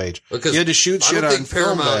video age. Because you had to shoot shit on film. I don't think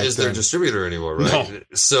Paramount is their distributor anymore, right? No.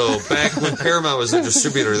 So back when Paramount was their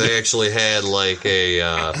distributor, they actually had like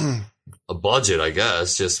a budget, I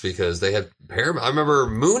guess, just because they had Paramount. I remember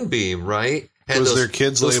Moonbeam, right? Had was their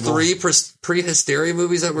kids' those label. 3 pre-Hysteria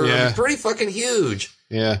movies that were pretty fucking huge.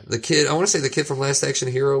 Yeah. I want to say the kid from Last Action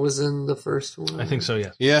Hero was in the first one. I think so,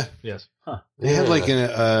 yes. Yeah. Yes. Huh. They had like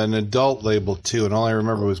an adult label too, and all I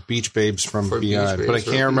remember was Beach Babes from Beyond. But I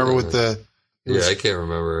can't remember what the... I can't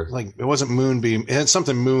remember. Like, it wasn't Moonbeam. It had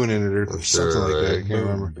something moon in it or something like that. I can't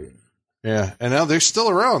remember. Yeah, and now they're still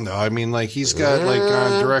around though. I mean, like he's got like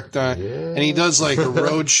direct on, and he does like a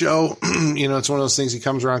road show. You know, it's one of those things. He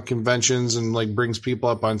comes around conventions and like brings people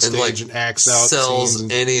up on stage and acts out,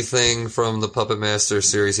 sells anything from the Puppet Master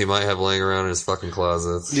series he might have laying around in his fucking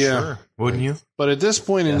closet. Yeah, sure. Wouldn't you? But at this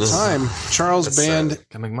point in time, Charles Band,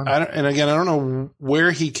 and again, I don't know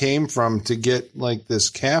where he came from to get like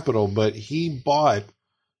this capital, but he bought.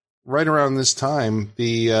 Right around this time,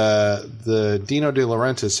 the Dino De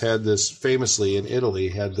Laurentiis had this famously in Italy,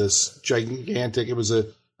 had this gigantic, it was a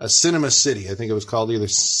cinema city. I think it was called either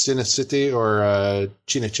Cinecittà or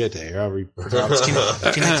Cinecittà, however you pronounce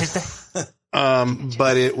it.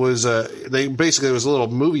 But it was, it was a little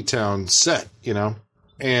movie town set, you know,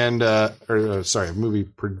 and, a movie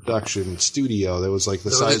production studio that was like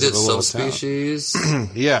the size of a little Subspecies?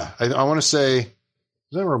 town. Yeah. I want to say, is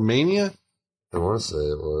that Romania? I want to say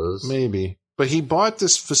it was. Maybe. But he bought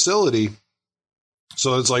this facility.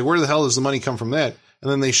 So it's like, where the hell does the money come from that? And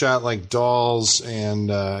then they shot like Dolls and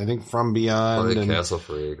I think From Beyond. And Castle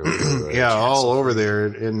Freak. Yeah, all over there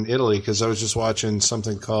in Italy. Because I was just watching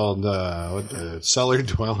something called Cellar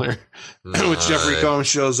Dweller, which Jeffrey Combs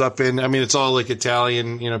shows up in. I mean, it's all like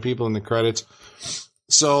Italian, you know, people in the credits.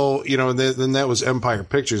 So, you know, then that was Empire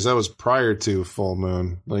Pictures. That was prior to Full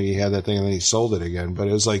Moon. Like he had that thing and then he sold it again. But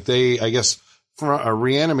it was like I guess a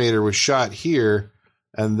Reanimator was shot here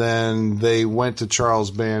and then they went to Charles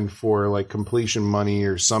Band for like completion money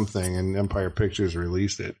or something and Empire Pictures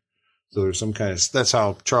released it. So there's some kind of, that's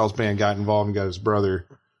how Charles Band got involved and got his brother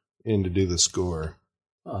in to do the score.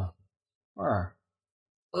 It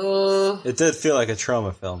did feel like a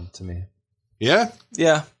Trauma film to me. Yeah?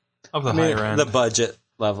 Yeah. Of the higher end. The budget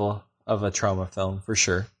level of a Trauma film, for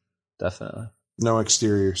sure. Definitely. No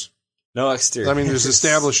exteriors. No exteriors. I mean, there's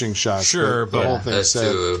establishing shots. Sure, but the whole thing at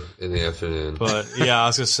 2 in the afternoon. But yeah, I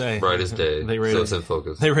was gonna say, bright as day. They rated, so it's in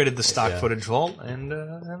focus. They rated the stock footage vault, and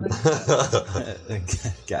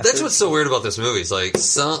that's what's so weird about this movie. It's like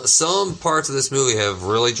some parts of this movie have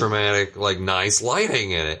really dramatic, like nice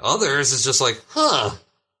lighting in it. Others is just like,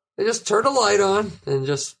 they just turned a light on and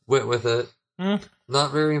just went with it.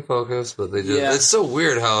 Not very in focus, but they just. Yeah. It's so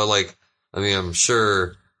weird how like. I mean, I'm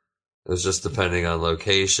sure. It's just depending on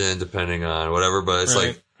location, depending on whatever, but it's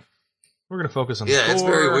like... We're going to focus on the score. Yeah, it's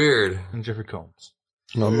very weird. And Jeffrey Combs.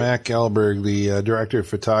 No, Mac Alberg, the director of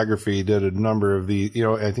photography, did a number of the... You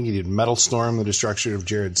know, I think he did Metal Storm, The Destruction of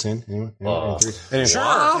Jared Sin. Anyway,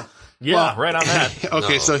 sure. Yeah, right on that.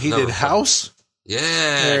 Okay, so he did House. Yeah.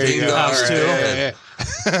 There you go. House too. Yeah.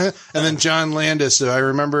 And then John Landis. So I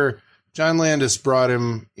remember... John Landis brought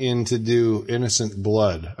him in to do Innocent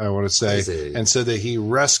Blood, I want to say, and said that he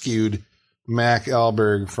rescued Mac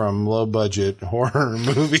Alberg from low-budget horror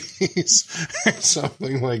movies or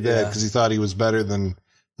something like that because he thought he was better than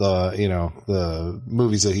the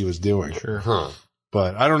movies that he was doing. Sure.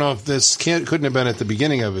 But I don't know if this couldn't have been at the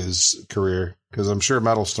beginning of his career because I'm sure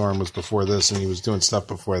Metal Storm was before this and he was doing stuff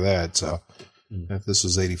before that. So if this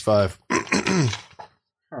was 85.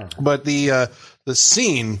 But the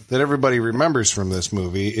scene that everybody remembers from this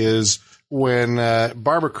movie is when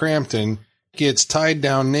Barbara Crampton gets tied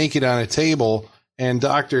down naked on a table and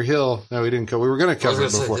Dr. Hill... No, we didn't cover. We were going to cover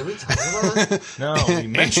it before. Did we talk about it? No, we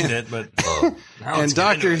mentioned it, but... and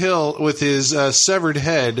Dr. Hill, with his severed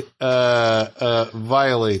head,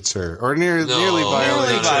 violates her. Or nearly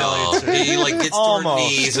violates her. He gets to her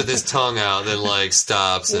knees with his tongue out, then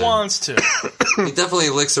stops. And wants to. He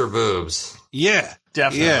definitely licks her boobs. Yeah.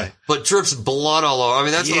 Definitely. Yeah. But drips blood all over. I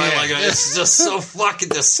mean, that's what I like. It's just so fucking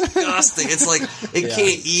disgusting. It's like, it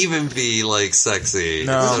can't even be, sexy.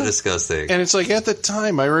 No. It's so disgusting. And it's like, at the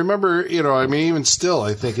time, I remember, even still,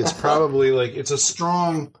 I think it's probably, it's a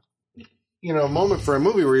strong, moment for a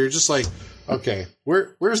movie where you're just like, okay,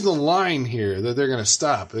 where's the line here that they're going to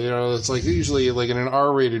stop? It's like, usually, in an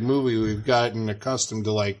R-rated movie, we've gotten accustomed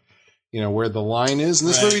to, where the line is. And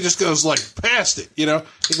this movie just goes past it,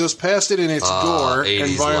 It goes past it in its gore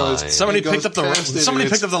and violence. Line. Somebody picked up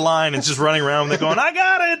the line and just running around with it going, I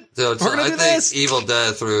got it! So, I think Evil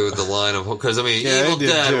Dead threw the line of, because Evil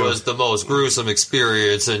Dead was the most gruesome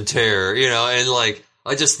experience and terror, and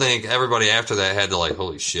I just think everybody after that had to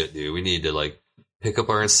holy shit, dude, we need to pick up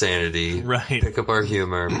our insanity, right? Pick up our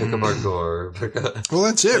humor, pick up our gore. Well,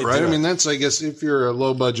 that's it, right? I mean, that's, I guess, if you're a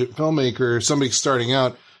low budget filmmaker or somebody starting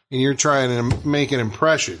out, and you're trying to make an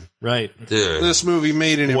impression. Right. Dude. This movie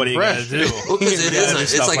made an impression. What are you going to do? Well,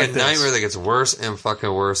 because it's like a nightmare that gets worse and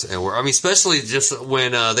fucking worse and worse. I mean, especially just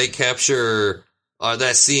when they capture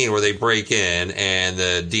that scene where they break in and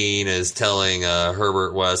the dean is telling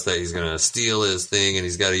Herbert West that he's going to steal his thing and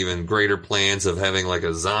he's got even greater plans of having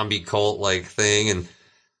a zombie cult thing. And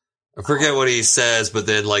I forget what he says, but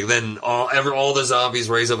then all the zombies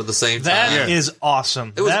raise up at the same time. That is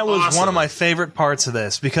awesome. That was awesome. One of my favorite parts of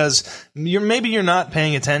this, because you're not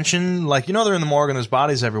paying attention. Like, they're in the morgue and there's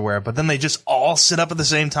bodies everywhere, but then they just all sit up at the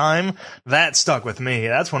same time. That stuck with me.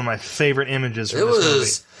 That's one of my favorite images from this movie.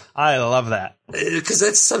 I love that. Because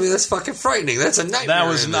that's fucking frightening. That's a nightmare. I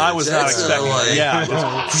was not expecting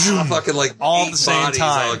that. Fucking all at the same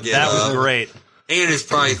time. That was great. And it's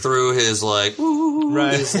probably through his right.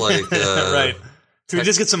 His right. Can we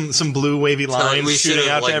just get some blue wavy lines shooting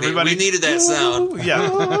out to everybody? We needed that sound. Yeah,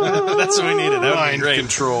 that's what we needed. That Mind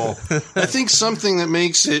control. I think something that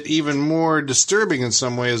makes it even more disturbing in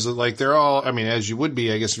some ways is that they're all, as you would be,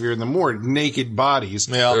 I guess, if you're in the morgue, naked bodies.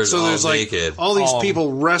 Yeah. So there's naked. all these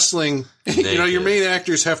people wrestling. Your main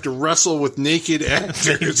actors have to wrestle with naked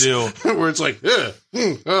actors. They do. Where it's like,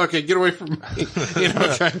 okay, get away from me.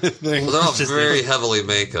 Kind of thing. Well, they're all very heavily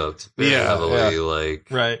make-upped. Very heavily,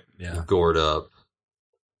 gored up.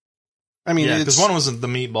 Because one was the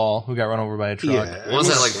meatball who got run over by a truck. Yeah. One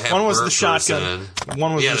was the shotgun.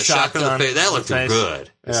 One was the shotgun. That looked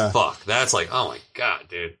good as fuck. That's oh my god,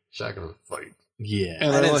 dude. Shotgun in the fight. Yeah.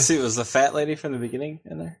 And I didn't see, was the fat lady from the beginning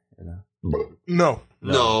in there? Or no?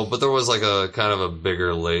 No, but there was a kind of a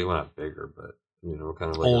bigger lady. Well, not bigger, but,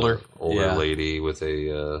 kind of older lady with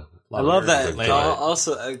a... I love that.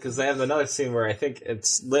 Also, because they have another scene where I think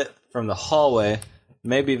it's lit from the hallway.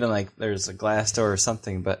 Maybe even there's a glass door or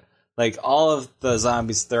something, but... all of the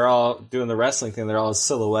zombies, they're all doing the wrestling thing. They're all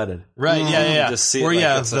silhouetted. Right, yeah. Just see where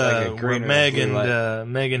Meg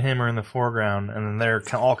and him are in the foreground, and then they're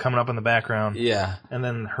all coming up in the background. Yeah. And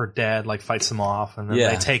then her dad, fights them off, and then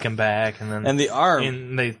they take him back, and then... And the arm...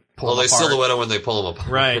 And they they silhouette when they pull them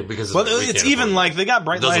apart. Right. Because it's even they got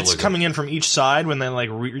bright lights coming in from each side when they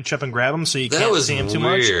reach up and grab them, so you can't see them too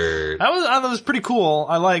much. That was pretty cool.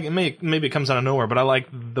 I maybe it comes out of nowhere, but I like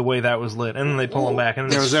the way that was lit. And then they pull them back,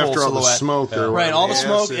 and then it was after all the smoke. Right, all the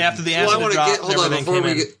smoke after the acid dropped.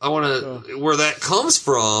 Where that comes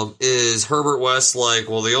from is Herbert West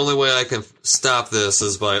well, the only way I can stop this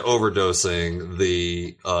is by overdosing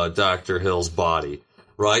the Dr. Hill's body.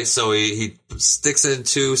 Right, so he sticks in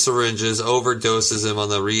 2 syringes, overdoses him on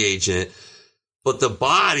the reagent, but the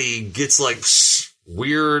body gets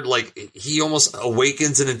weird, he almost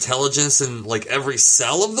awakens an intelligence in every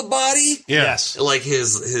cell of the body. Yes,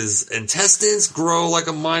 his intestines grow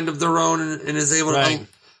a mind of their own and is able to.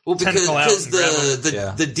 Well, because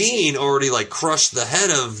the dean already crushed the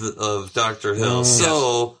head of Dr. Hill,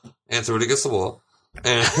 and threw it against the wall,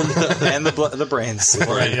 and and the brains.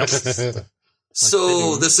 Right. Yep.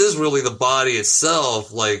 So this is really the body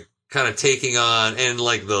itself, kind of taking on, and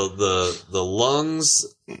the lungs,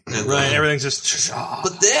 and everything's just.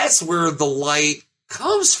 But that's where the light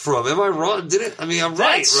comes from. Am I wrong? I'm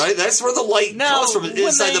right? That's where the light comes from,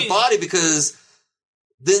 inside the body, because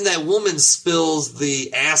then that woman spills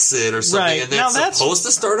the acid or something, and that's supposed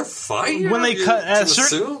to start a fire. When they cut at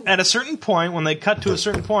a certain point,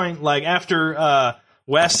 after.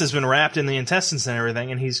 West has been wrapped in the intestines and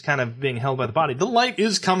everything, and he's kind of being held by the body. The light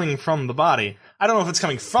is coming from the body. I don't know if it's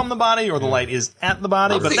coming from the body or the light is at the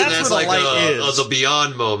body, but that's where the light is. The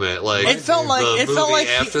Beyond moment, it felt like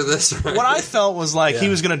after this. Right? What I felt was he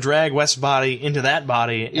was going to drag West's body into that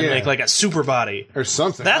body and make a super body or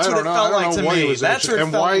something. That's what it felt like to me. That's where it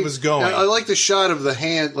felt like it was going. I like the shot of the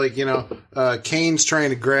hand, Kane's trying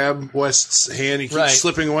to grab West's hand. He keeps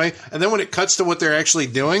slipping away, and then when it cuts to what they're actually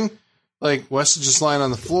doing. West is just lying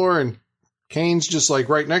on the floor, and Kane's just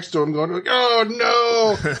right next to him, going "Oh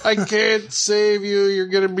no, I can't save you. You're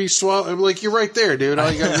gonna be swallowed." You're right there, dude.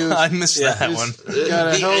 All you gotta do is I missed that one. You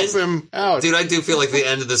gotta help him out, dude. I do feel the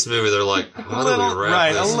end of this movie, they're how do we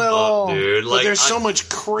wrap this up, dude? But there's so much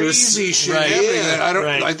crazy shit happening.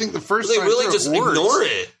 That I think the first they time really just ignore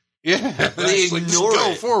it. Yeah, they ignore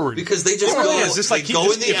go forward because they just go in the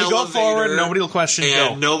elevator. If you go forward, nobody will question you.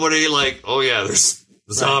 And nobody there's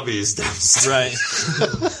zombies downstairs.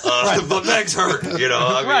 Right. But Meg's hurt,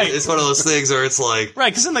 it's one of those things where it's right,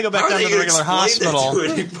 because then they go back down to the regular hospital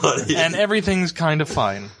and everything's kind of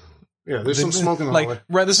fine. Yeah, there's some smoke in the hallway.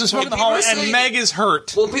 Right, there's some smoke in the hallway, and Meg is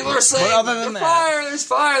hurt. Well, people are saying, but other than there's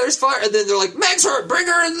fire, and then they're Meg's hurt, bring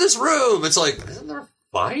her into this room. It's isn't there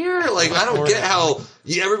fire? I don't get how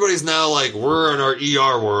everybody's now we're in our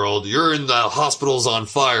ER world. You're in the hospitals on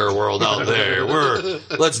fire world out there.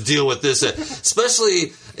 Let's deal with this.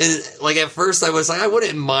 Especially at first I was I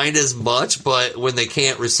wouldn't mind as much, but when they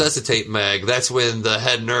can't resuscitate Meg, that's when the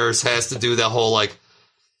head nurse has to do that whole I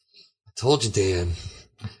told you, Dan.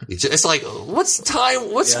 It's what's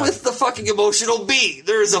with the fucking emotional beat?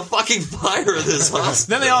 There is a fucking fire in this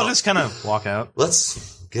hospital. Then they all just kind of walk out.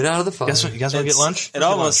 Let's Get out of the fire. You guys want to get lunch? It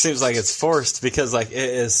almost seems like it's forced because like it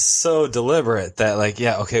is so deliberate that like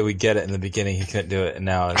we get it in the beginning he couldn't do it and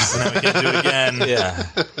now it's and then we can do it again. Yeah,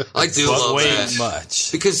 I do love that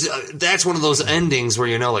much because that's one of those endings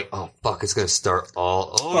where like, oh fuck, it's gonna start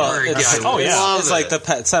all over again. It's like the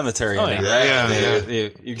Pet Cemetery ending, right?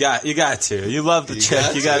 Yeah. You got to. You love the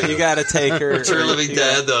chick. You got to take her. Return of the Living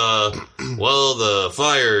Dead. The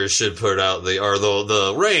fire should put out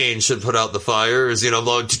the rain should put out the fires.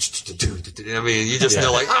 I mean, you just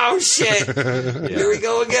know, like, oh shit, here we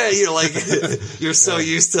go again. Like, you're so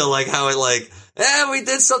used to like how it like, we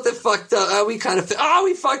did something fucked up. We kind of,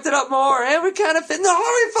 we fucked it up more. And we kind of, we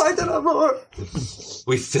fucked it up more.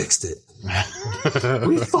 We fixed it.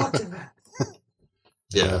 We fucked it.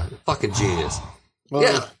 Yeah, fucking genius.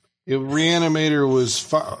 Well, Reanimator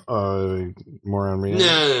was more on Reanimator.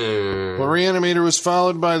 No. Well, Reanimator was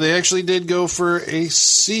followed by, they actually did go for a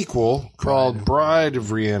sequel called Bride of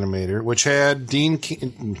Reanimator, which had Dean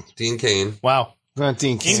Cain. Wow. Not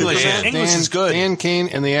Dean Cain. English is good. Dan Cain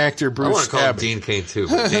and the actor Bruce Abbott. I want to call him Dean Cain too.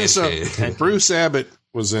 But Cain. Bruce Abbott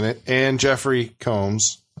was in it, and Jeffrey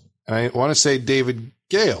Combs. And I want to say David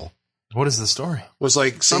Gale. What is the story? Was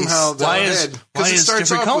like somehow why is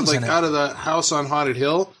Jeffrey Combs in it? Out of the house on Haunted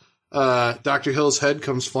Hill. Dr. Hill's head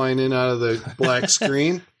comes flying in out of the black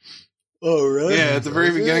screen. Oh, really? Yeah, at the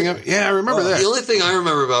very beginning of it. Yeah, I remember that. The only thing I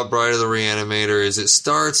remember about Bride of the Reanimator is it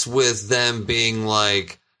starts with them being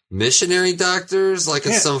like missionary doctors, like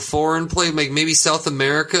in some foreign place, like maybe South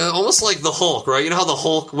America, almost like the Hulk, right? You know how the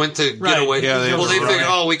Hulk went to get away? Yeah,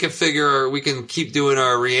 they figured, we can keep doing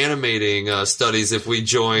our reanimating studies if we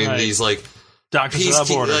join these like Doctors Without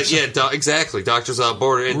Borders. Exactly. Doctors Without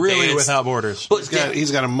Borders. And really Without Borders. But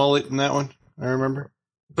he's got a mullet in that one, I remember.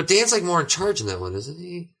 But Dan's like more in charge in that one, isn't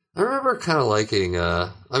he? I remember kind of liking,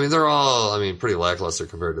 they're all, pretty lackluster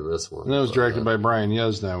compared to this one. And that was directed by Brian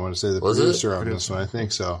Yuzna, I want to say, the producer on this one. I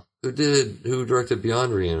think so. Who directed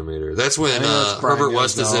Beyond Reanimator? That's when Herbert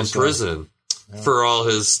West is in prison for all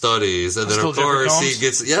his studies. And then, of course, he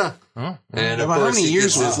gets, And how many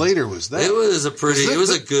years later was that? It was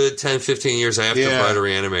a good 10, 15 years after Bride of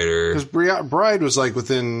Reanimator. Because Bride was like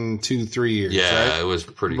within 2-3 years. Yeah, right? it was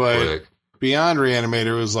pretty quick. Beyond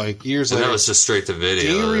Reanimator was like years later. That was just straight to video.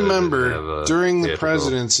 Do you remember during the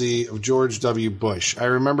presidency of George W. Bush, I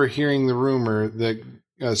remember hearing the rumor that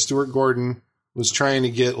Stuart Gordon was trying to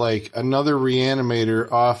get like another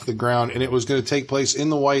Reanimator off the ground, and it was going to take place in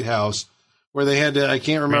the White House, where they had to, I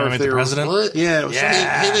can't remember if they were president. What? Yeah, it was him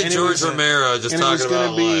and George Romero just talking about. It was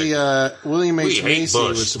going to be William H. Macy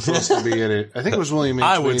was supposed to be in it. I think it was William H.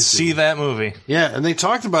 Macy. I would see that movie. Yeah, and they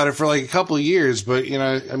talked about it for like a couple of years, but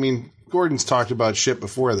Gordon's talked about shit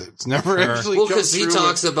before that. It's never actually because he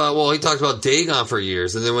talks about Dagon for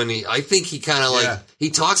years, and then when I think he kind of he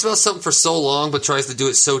talks about something for so long, but tries to do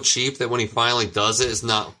it so cheap that when he finally does it, it's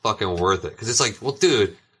not fucking worth it. Because it's like, well,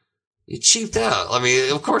 dude, you cheaped out.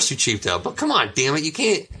 Of course you cheaped out, but come on, damn it, you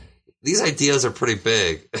can't. These ideas are pretty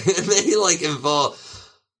big, and they involve.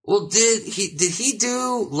 Well, did he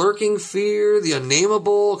do Lurking Fear, The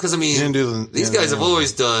Unnameable? Because these guys have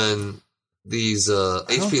always done these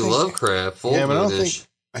H.P. Lovecraft. Yeah, but I don't think,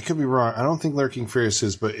 I could be wrong. I don't think Lurking Fear is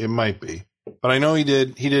his, but it might be. But I know he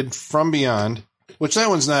did From Beyond, which that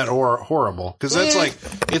one's not horrible because that's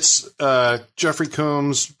it's Jeffrey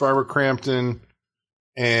Combs, Barbara Crampton,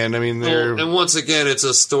 and and once again, it's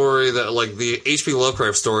a story that like the H.P.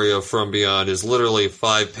 Lovecraft story of From Beyond is literally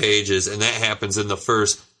 5 pages, and that happens in the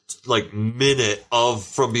first minute of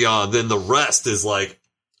From Beyond. Then the rest is like.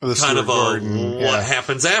 Kind of what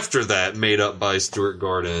happens after that, made up by Stuart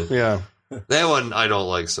Gordon. Yeah. That one I don't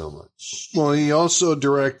like so much. Well, he also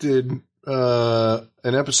directed an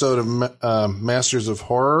episode of Masters of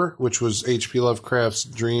Horror, which was H.P. Lovecraft's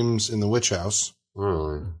Dreams in the Witch House.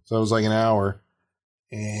 Really? So it was like an hour.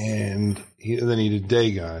 And then he did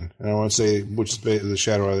Dagon. And I want to say, which is the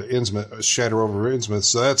Shadow over Innsmouth.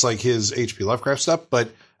 So that's like his H.P. Lovecraft stuff. But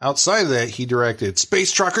outside of that, he directed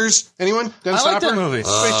Space Truckers. Anyone? Dennis I like that movie.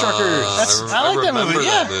 Space Truckers. I like that movie.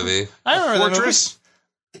 Yeah. Movie. I remember Fortress.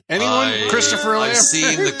 Anyone? Christopher Lamb? I've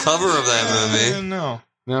seen the cover of that movie. No.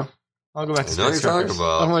 I'll go back to Space Truckers. Talking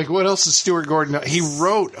about. I'm like, what else is Stuart Gordon? He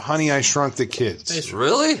wrote Honey, I Shrunk the Kids.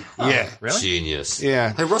 Really? Yeah. Really? Genius.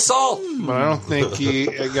 Yeah. Hey, Russell! But I don't think he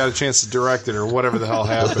got a chance to direct it or whatever the hell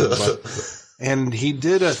happened. And he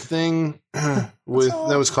did a thing that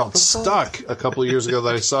was called Stuck a couple of years ago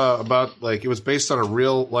that I saw about, it was based on a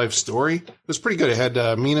real life story. It was pretty good. It had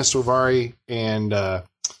Mina Suvari and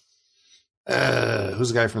who's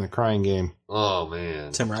the guy from The Crying Game? Oh,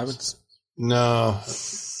 man. Tim Robbins? No.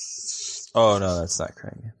 Oh, no, that's not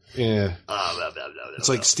Crying Game. Yeah. It's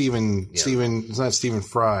like Stephen, it's not Stephen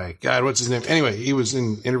Fry. God, what's his name? Anyway, he was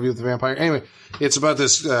in Interview with the Vampire. Anyway, it's about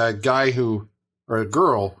this guy or a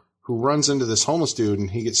girl who runs into this homeless dude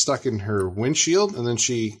and he gets stuck in her windshield and then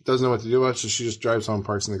she doesn't know what to do about it, so she just drives home,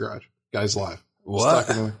 parks in the garage. Guy's alive. What?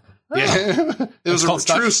 Yeah. It was a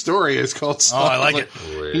true story. It's called Stuck. Oh, I like it.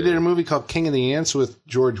 He did a movie called King of the Ants with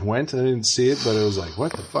George Wendt. I didn't see it, but it was like,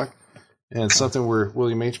 what the fuck? And it's something where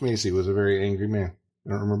William H. Macy was a very angry man.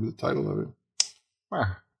 I don't remember the title of it.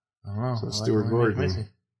 I don't know. So Stuart Gordon.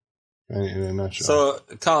 In a nutshell. So,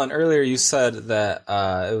 Colin, earlier you said that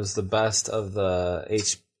it was the best of the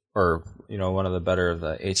one of the better of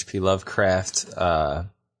the H.P. Lovecraft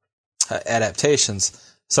adaptations.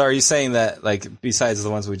 So, are you saying that, like, besides the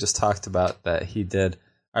ones we just talked about that he did,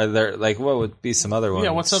 are there, like, what would be some other ones?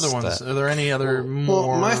 Yeah, what's other ones? Are there any other more?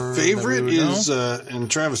 Well, my favorite is, and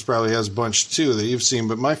Travis probably has a bunch too that you've seen,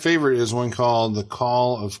 but my favorite is one called The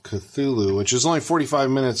Call of Cthulhu, which is only 45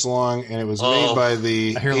 minutes long, and it was made by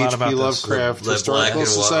the H.P. Lovecraft Historical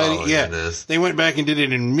Society. Yeah, they went back and did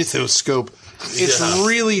it in Mythoscope. It's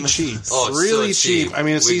really cheap. Really cheap. I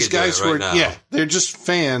mean, it's these guys who are, they're just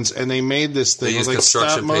fans, and they made this thing. It was like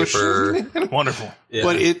stop motion. Wonderful. Yeah.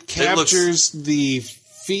 But it captures the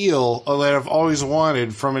feel that I've always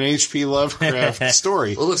wanted from an H.P. Lovecraft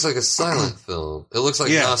story. It looks like a silent film. It looks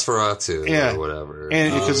like Nosferatu or whatever.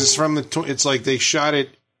 And because it's from it's like they shot it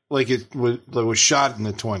like it was shot in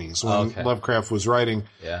the 20s when Lovecraft was writing.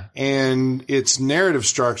 Yeah. And its narrative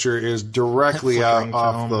structure is directly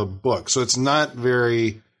off the book. So it's not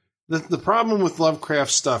very... The problem with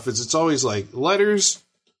Lovecraft stuff is it's always like letters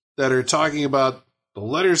that are talking about the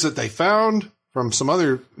letters that they found from some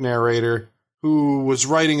other narrator who was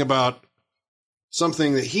writing about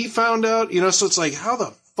something that he found out, so it's like, how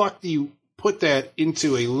the fuck do you put that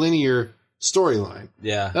into a linear storyline?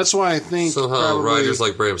 Yeah. That's why I think somehow writers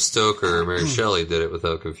like Bram Stoker or Mary Shelley did it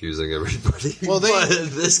without confusing everybody. Well,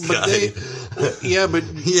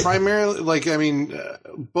 primarily, like, I mean,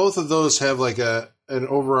 both of those have like an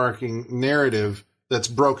overarching narrative that's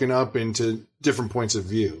broken up into different points of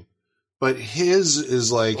view. But his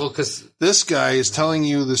is like, this guy is telling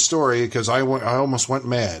you the story because I almost went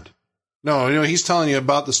mad. No, he's telling you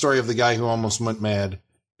about the story of the guy who almost went mad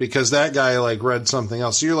because that guy like read something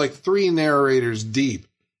else. So you're like 3 narrators deep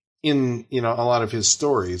in, a lot of his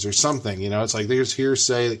stories or something, it's like there's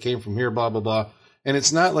hearsay that came from here, blah, blah, blah. And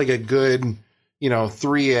it's not like a good,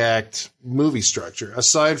 3-act movie structure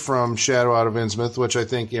aside from Shadow out of Innsmouth, which I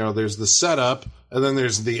think, there's the setup. And then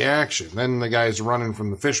there's the action. Then the guy's running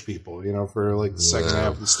from the fish people, for like the second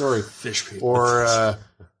half of the story. Fish people. Or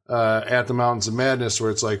At the Mountains of Madness,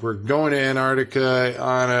 where it's like we're going to Antarctica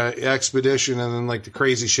on an expedition, and then like the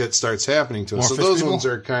crazy shit starts happening to us. So those ones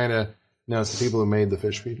are kind of it's the people who made the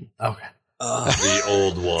fish people. Okay. The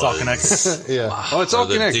old ones. It's all connected. Yeah. Wow. Oh, it's all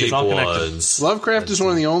connected. It's all connected. Lovecraft is one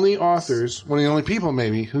of the only authors, one of the only people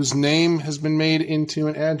maybe, whose name has been made into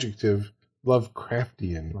an adjective,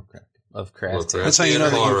 Lovecraftian. Lovecraft. That's how you know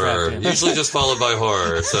horror. Usually just followed by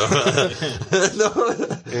horror. So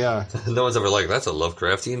no one's ever like, that's a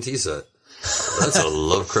Lovecraftian tea set. That's a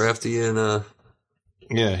Lovecraftian.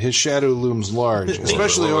 Yeah, his shadow looms large,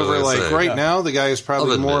 especially over like right now. The guy is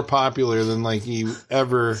probably more popular than like he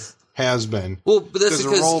ever has been. Well, but that's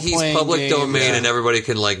because he's public domain and everybody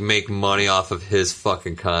can like make money off of his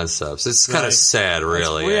fucking concepts. It's kind of sad,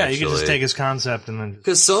 really. Well, you can just take his concept and then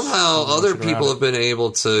because somehow other people have been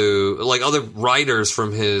able to, like other writers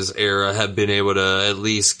from his era have been able to at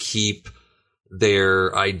least keep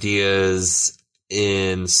their ideas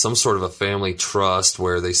in some sort of a family trust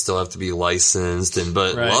where they still have to be licensed.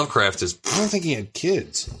 But Lovecraft is. I don't think he had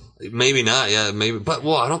kids. Maybe not, maybe. But,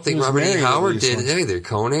 I don't think Robert E. Howard did either.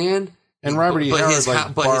 Conan? And Robert E.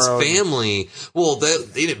 Howard, but his family,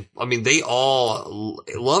 they didn't, they all,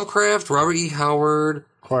 Lovecraft, Robert E. Howard,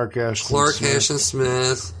 Clark Ashton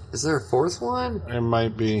Smith. Is there a fourth one? It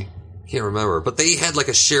might be. Can't remember. But they had like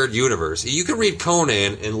a shared universe. You can read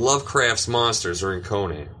Conan, and Lovecraft's monsters are in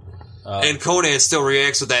Conan. And Conan still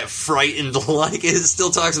reacts with that frightened, like, it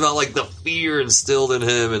still talks about, like, the fear instilled in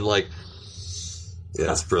him, and, like, yeah,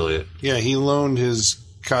 that's brilliant. Yeah, he loaned his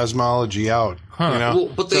cosmology out,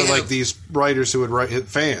 but they like these writers who would write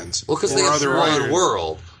fans. Well, because they have one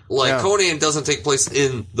world. Like, Conan doesn't take place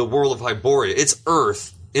in the world of Hyboria. It's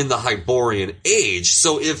Earth in the Hyborian age.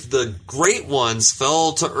 So if the great ones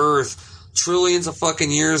fell to Earth trillions of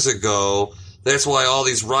fucking years ago, that's why all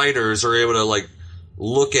these writers are able to, like,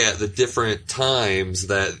 look at the different times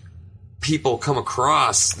that people come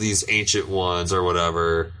across these ancient ones or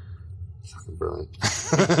whatever. Fucking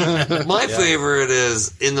brilliant. My favorite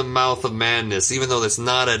is In the Mouth of Madness, even though that's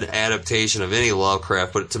not an adaptation of any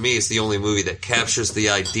Lovecraft, but to me it's the only movie that captures the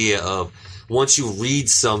idea of once you read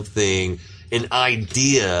something, an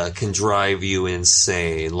idea can drive you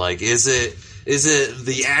insane. Like, is it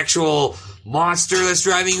the actual monster that's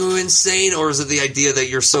driving you insane, or is it the idea that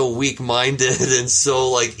you're so weak-minded and so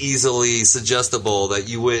like easily suggestible that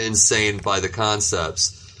you went insane by the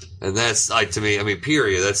concepts? And that's, to me, I mean,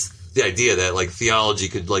 period. That's the idea that like theology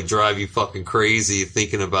could like drive you fucking crazy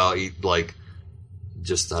thinking about like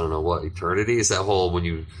just, I don't know what, eternity? Is that whole when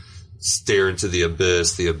you stare into the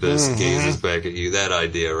abyss gazes back at you? That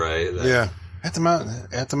idea, right? Yeah. In the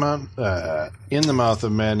Mouth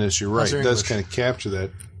of Madness, you're right. It does kind of capture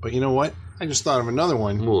that. But you know what? I just thought of another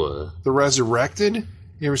one. What? The Resurrected.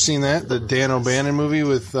 You ever seen that? The Dan O'Bannon movie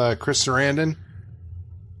with Chris Sarandon?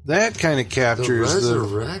 That kind of captures the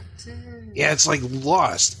Resurrected? Yeah, it's like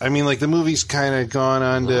Lost. I mean, like the movie's kind of gone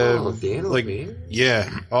on to Dan like O'Bannon? Yeah.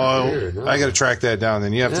 I got to track that down.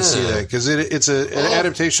 Then you have to see that because it's an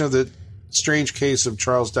adaptation of the Strange Case of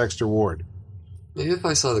Charles Dexter Ward. Maybe if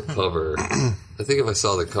I saw the cover. I think if I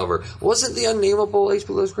saw the cover. Wasn't The Unnameable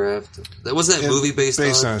H.P. Lovecraft? Wasn't that movie based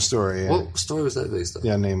on a story, yeah. What story was that based on? The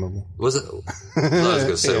Unnameable. Was it? I was going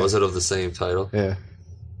to say, was it of the same title? Yeah.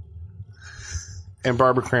 And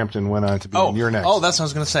Barbara Crampton went on to be in Your Next. Oh, that's what I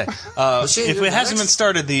was going to say. If it hasn't been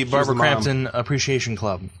started, the Barbara Crampton Appreciation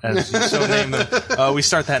Club, as you so name them, we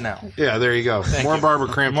start that now. Yeah, there you go. More Barbara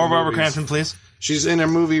Crampton. More Barbara Crampton, please. She's in a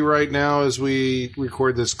movie right now as we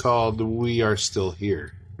record this called We Are Still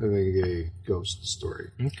Here. I think a ghost story.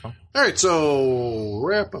 Okay. All right, so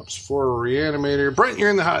wrap-ups for Reanimator. Brent, you're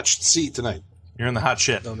in the hot seat tonight. You're in the hot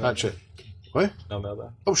shit. Hot shit. What? No mailbag.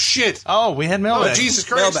 Oh, shit. Oh, we had mailbag. Oh, Jesus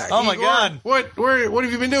Christ. Mailbag. Oh, my God. What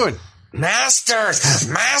have you been doing? Masters,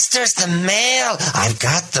 the mail. I've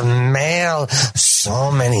got the mail.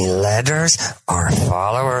 So many letters. Our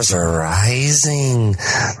followers are rising.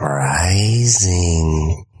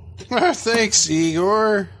 Thanks,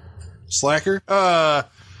 Igor. Slacker. All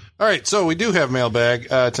right, so we do have mailbag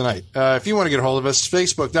tonight. If you want to get a hold of us,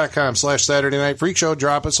 Facebook.com/Saturday Night Freak Show.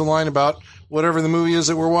 Drop us a line about whatever the movie is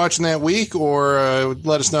that we're watching that week, or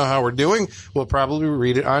let us know how we're doing. We'll probably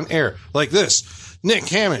read it on air. Like this. Nick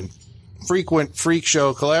Hammond, frequent Freak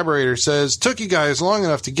Show collaborator, says, took you guys long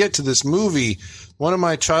enough to get to this movie. One of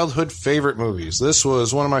my childhood favorite movies. This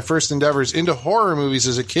was one of my first endeavors into horror movies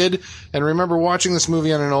as a kid, and remember watching this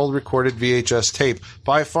movie on an old recorded VHS tape.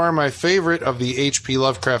 By far my favorite of the H.P.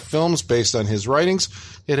 Lovecraft films based on his writings.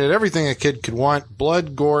 It had everything a kid could want: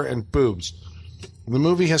 blood, gore, and boobs. The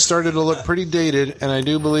movie has started to look pretty dated, and I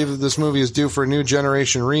do believe that this movie is due for a new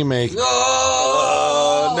generation remake.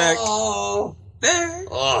 No! Nick. Oh.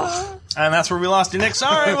 And that's where we lost you, Nick.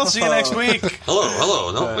 Sorry, we'll see you next week.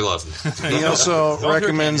 Hello. No, we lost him. He also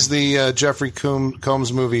recommends the Jeffrey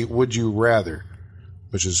Combs movie, Would You Rather,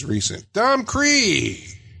 which is recent. Dom Cree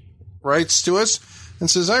writes to us and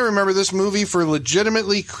says, I remember this movie for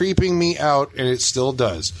legitimately creeping me out, and it still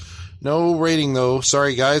does. No rating, though.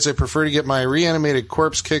 Sorry, guys. I prefer to get my reanimated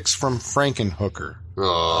corpse kicks from Frankenhooker.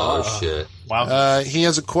 Oh, shit. Wow. He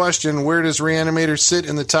has a question. Where does Reanimator sit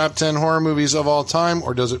in the top 10 horror movies of all time,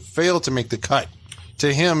 or does it fail to make the cut?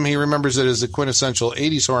 To him, he remembers it as a quintessential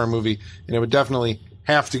 80s horror movie, and it would definitely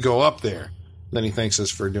have to go up there. Then he thanks us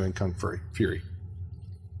for doing Kung Fury.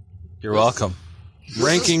 You're welcome.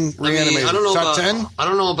 Ranking Reanimator. Top 10? I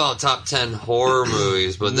don't know about top 10 horror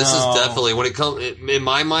movies, but this is definitely, when it comes, in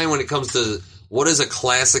my mind, when it comes to what is a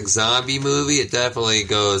classic zombie movie, it definitely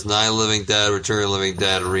goes Night of the Living Dead, Return of the Living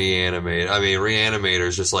Dead, Reanimator. I mean, Reanimator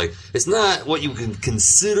is just like, it's not what you can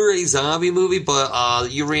consider a zombie movie, but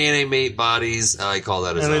you reanimate bodies, I call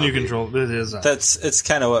that a zombie. And then you control it is. It's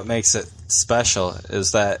kind of what makes it special,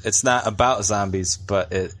 is that it's not about zombies,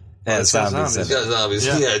 but it has zombies. It's got zombies.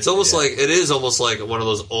 Yeah, it's almost like, it is almost like one of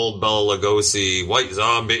those old Bela Lugosi white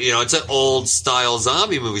zombie, it's an old style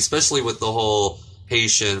zombie movie, especially with the whole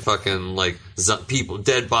Haitian fucking, like, people,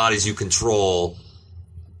 dead bodies you control.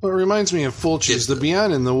 Well, it reminds me of Fulci's The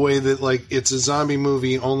Beyond in the way that, like, it's a zombie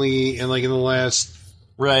movie only in the last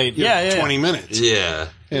 20 minutes. Yeah.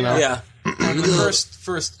 Yeah. The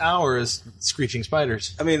first hour is screeching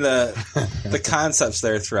spiders. I mean, the concept's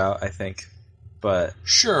there throughout, I think. But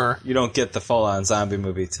sure, you don't get the full-on zombie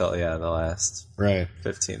movie till the last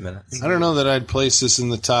 15 minutes. I don't know that I'd place this in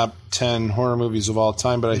the top 10 horror movies of all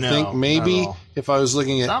time, but I think maybe if I was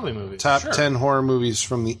looking at top 10 horror movies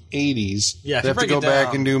from the 80s, I'd have to go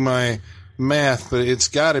back and do my math, but it's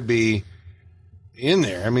got to be in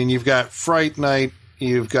there. I mean, you've got Fright Night,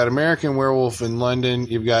 You've got American Werewolf in London.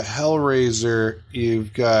 You've got Hellraiser.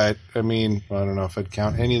 You've got, I don't know if I'd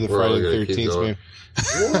count any of the Friday the 13th movies.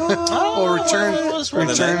 Return of the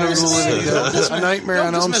Living Dead. A Nightmare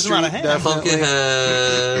on Elm Street. Definitely.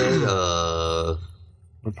 Pumpkinhead.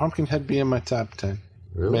 Would Pumpkinhead be in my top 10?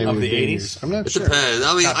 Really? Maybe Of the 80s? I'm not sure. It depends.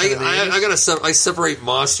 I mean, I separate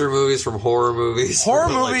monster movies from horror movies. Horror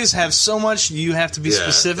movies have so much you have to be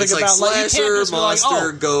specific it's about. Like slasher, you can't just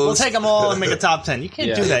monster, be ghost. we'll take them all and make a top 10. You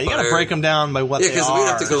can't do that. You got to break them down by what they are. Yeah, because we'd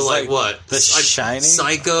have to go like what? The Shining?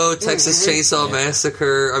 Psycho, Texas Chainsaw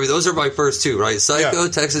Massacre. I mean, those are my first two, right? Psycho,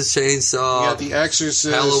 Texas Chainsaw. You got The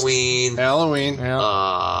Exorcist. Halloween. Yeah.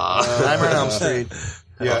 Nightmare on Elm Street.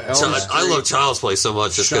 Yeah, I love Child's Play so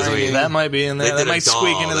much just because that might be in there. That might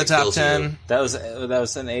squeak into the top 10. That was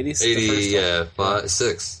in the 80s? 80,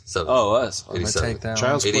 6, 7. Oh, it was. 87.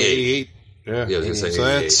 Child's Play 88. Yeah, I was going to say 88. So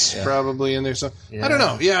that's probably in there. So I don't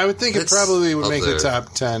know. Yeah, I would think it probably would make the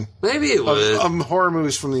top 10. Maybe it would. Horror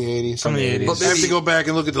movies from the 80s. From the 80s. But I have to go back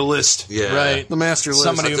and look at the list. Yeah. Right. The master list.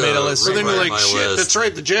 Somebody who made a list. So then you're like, shit, that's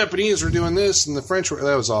right. The Japanese were doing this, and the French were.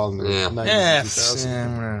 That was all in the 90s.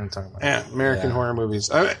 Yeah, American horror movies.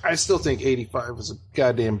 I still think 85 was a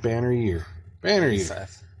goddamn banner year.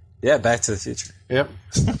 Yeah, Back to the Future. Yep.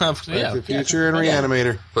 Back to the Future and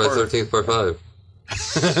Reanimator. Friday the 13th, part 5.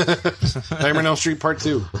 Nightmare on Elm Street Part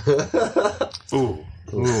 2. Ooh.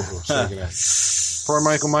 Poor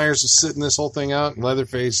Michael Myers is sitting this whole thing out.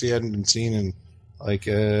 Leatherface, he hadn't been seen in like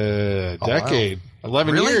a decade.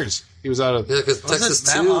 11 years. He was out of... Yeah, because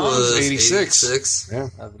Texas 2 was 86. Yeah.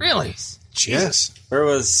 Really? Yes. Where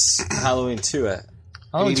was Halloween 2 at?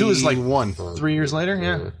 Halloween 2 was like 1. 3 years later,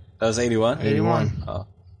 yeah. That was 81? 81. Oh.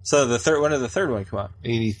 So when did the third one come out?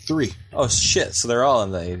 83. Oh shit! So they're all in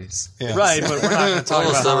the 80s. Yeah. Right, but we're not going to talk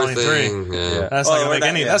about Halloween 3. Yeah. That's not going to make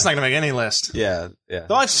any. That's not going to make any list. Yeah.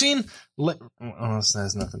 Though I've seen. This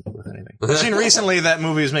has nothing to do with anything. I've seen recently that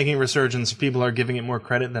movie is making a resurgence. People are giving it more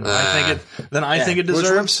credit than I think it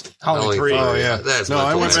deserves. Halloween 3. Oh yeah, that's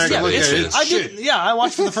I went back and looked at it. I did. Yeah, I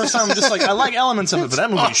watched for the first time. I'm just like I like elements of it, but that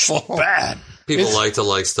movie's bad. People like to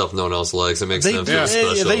like stuff no one else likes. It makes them feel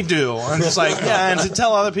special. Yeah, they do. I'm just like, and to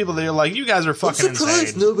tell other people that you're like, you guys are fucking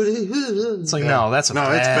insane. Nobody. It's like, no, that's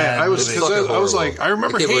bad. It's bad. I was like, I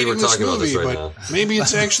remember hating this movie, but maybe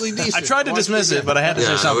it's actually decent. I tried to dismiss it, but I had to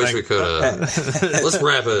say something. I wish we could. Let's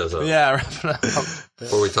wrap it up. Yeah, wrap it up.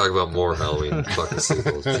 Before we talk about more Halloween fucking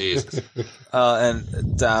sequels. Jesus.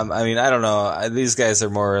 And I mean, I don't know. These guys are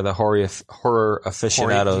more the horror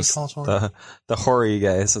aficionados, the horror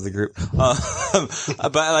guys of the group.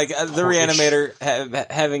 But like the Reanimator,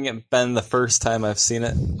 having it been the first time I've seen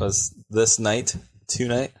it was this night,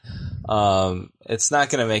 tonight. It's not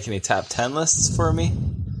going to make any top 10 lists for me,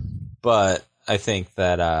 but I think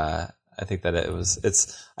that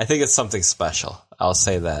it's something special. I'll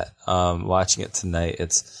say that. Watching it tonight,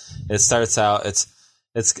 it starts out. It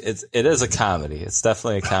is a comedy. It's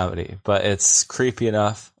definitely a comedy, but it's creepy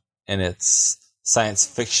enough and it's science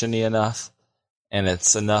fiction-y enough. And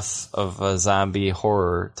it's enough of a zombie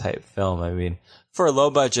horror type film. I mean, for a low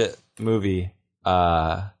budget movie,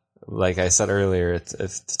 like I said earlier,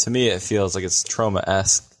 to me it feels like it's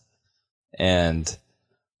Troma-esque. And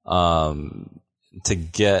I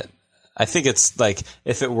think it's like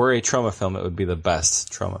if it were a Troma film, it would be the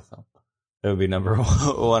best Troma film. It would be number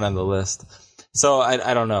one on the list. So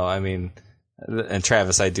I don't know. I mean, and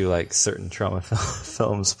Travis, I do like certain Troma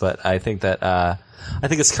films, but I think that I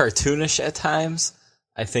think it's cartoonish at times.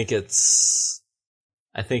 I think it spins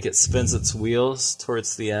its wheels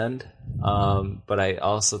towards the end. But I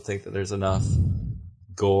also think that there's enough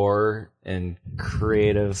gore and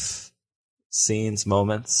creative scenes,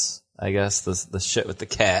 moments. I guess the shit with the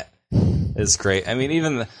cat is great. I mean,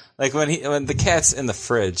 even when the cat's in the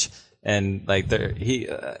fridge and like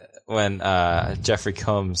when Jeffrey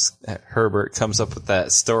Herbert comes up with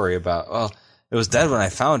that story about, oh, it was dead when I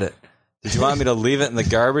found it. Did you want me to leave it in the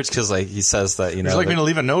garbage? Because like he says that, you know. Would you like me to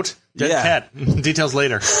leave a note? Dead cat. Details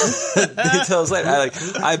later. Details later.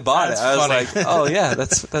 I bought it. I was like, oh yeah,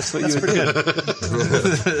 that's what you would do.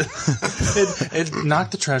 It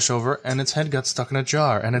knocked the trash over and its head got stuck in a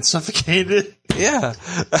jar and it suffocated. Yeah.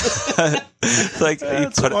 Like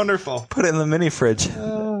that's wonderful. Put it in the mini fridge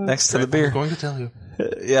next to the beer. I'm going to tell you.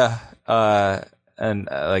 Yeah. And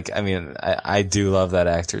I mean, I do love that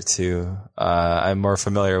actor too. I'm more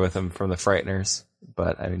familiar with him from The Frighteners,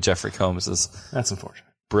 but I mean, Jeffrey Combs that's unfortunate.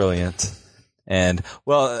 Brilliant. And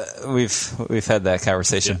well, we've had that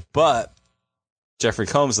conversation, but Jeffrey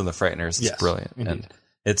Combs in The Frighteners is brilliant, and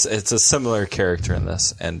it's a similar character in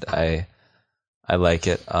this, and I like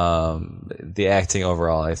it. The acting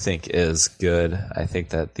overall, I think, is good. I think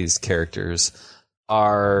that these characters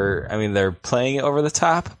are, I mean, they're playing it over the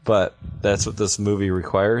top, but that's what this movie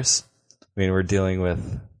requires. I mean, we're dealing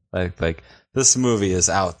with like this movie is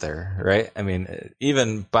out there, right? I mean,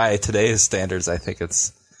 even by today's standards, I think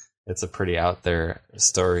it's a pretty out there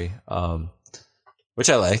story, which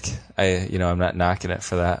I like. I'm not knocking it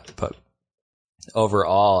for that, but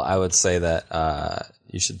overall, I would say that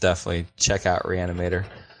you should definitely check out Reanimator.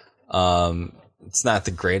 It's not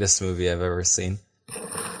the greatest movie I've ever seen.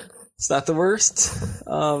 It's not the worst,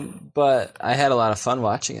 but I had a lot of fun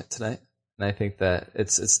watching it tonight, and I think that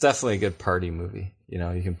it's definitely a good party movie. You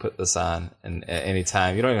know, you can put this on and at any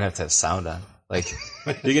time. You don't even have to have sound on. Like,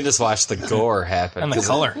 you can just watch the gore happen and the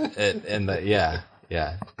color.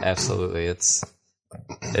 Yeah, absolutely. It's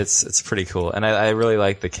pretty cool, and I really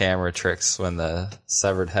like the camera tricks when the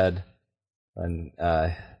severed head, when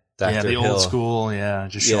Dr. the Hill, old school,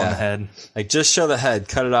 just showing the head. Like, just show the head,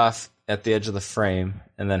 cut it off at the edge of the frame,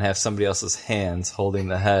 and then have somebody else's hands holding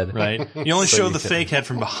the head. Right. You only show the fake head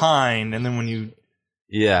from behind, and then when you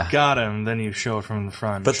got him, then you show it from the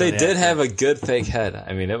front. But they did have a good fake head.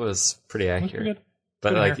 I mean, it was pretty accurate.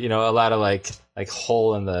 But a lot of like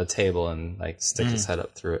hole in the table and like stick his head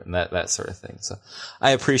up through it and that sort of thing. So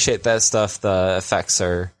I appreciate that stuff. The effects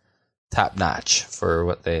are top notch for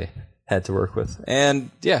what they had to work with.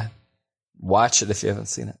 And watch it if you haven't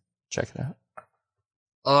seen it. Check it out.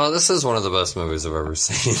 This is one of the best movies I've ever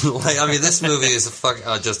seen. This movie is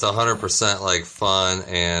just 100% like fun,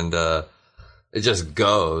 and it just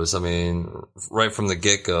goes. I mean, right from the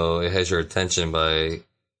get-go, it has your attention by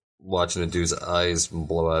watching a dude's eyes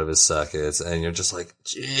blow out of his sockets, and you're just like,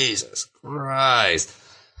 Jesus Christ.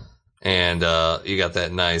 And you got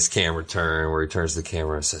that nice camera turn where he turns the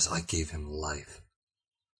camera and says, I gave him life.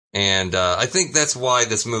 And I think that's why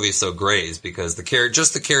this movie is so great, is because the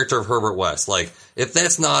character of Herbert West. Like, if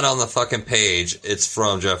that's not on the fucking page, it's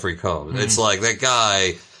from Jeffrey Combs. It's like that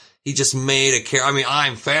guy, he just made a character. I mean,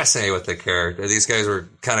 I'm fascinated with the character. These guys were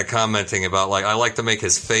kind of commenting about, like, I like to make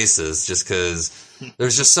his faces just because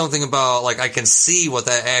there's just something about, like, I can see what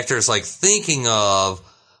that actor is, like, thinking of,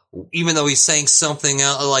 even though he's saying something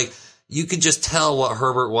else. Like, you can just tell what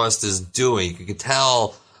Herbert West is doing. You can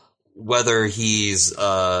tell whether he's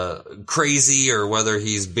crazy or whether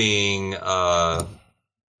he's being,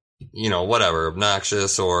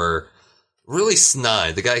 obnoxious or really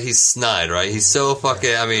snide. The guy, he's snide, right? He's so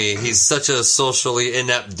fucking, I mean, he's such a socially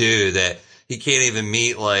inept dude that he can't even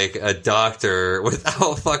meet, like, a doctor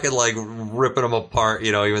without fucking, like, ripping him apart,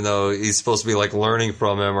 even though he's supposed to be, like, learning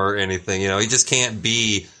from him or anything. He just can't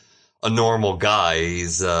be a normal guy.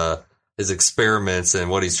 He's, his experiments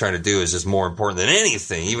and what he's trying to do is just more important than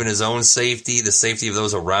anything, even his own safety, the safety of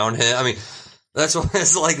those around him. I mean, that's what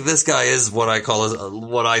it's like. This guy is what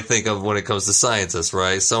I think of when it comes to scientists,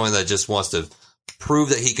 right? Someone that just wants to prove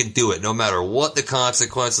that he can do it no matter what the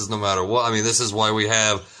consequences, no matter what. I mean, this is why we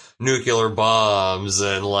have nuclear bombs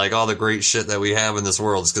and like all the great shit that we have in this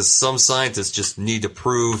world. It's because some scientists just need to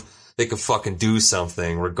prove they can fucking do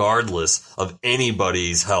something regardless of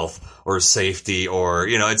anybody's health or safety or,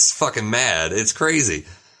 it's fucking mad. It's crazy.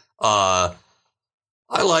 I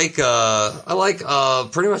like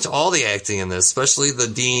pretty much all the acting in this, especially the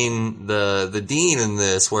dean, the dean in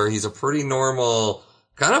this, where he's a pretty normal,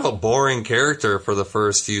 kind of a boring character for the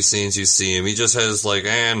first few scenes you see him. He just has like,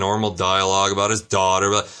 normal dialogue about his daughter,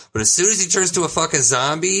 but as soon as he turns to a fucking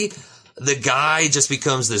zombie, the guy just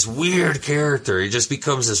becomes this weird character. He just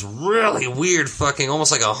becomes this really weird fucking,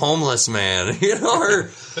 almost like a homeless man, I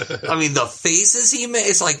mean, the faces he made,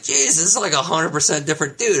 it's like, Jesus, this is like 100%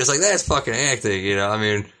 different dude. It's like, that's fucking acting, I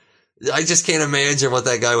mean, I just can't imagine what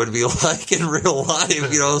that guy would be like in real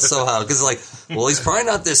life, somehow. Cause like, well, he's probably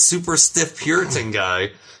not this super stiff Puritan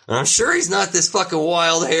guy. And I'm sure he's not this fucking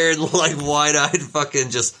wild haired, like wide eyed fucking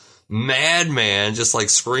just madman, just like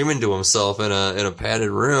screaming to himself in a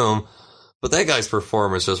padded room. But that guy's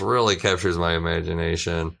performance just really captures my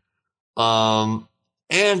imagination. And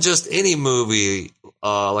just any movie,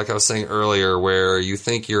 like I was saying earlier, where you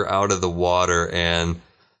think you're out of the water and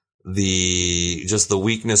the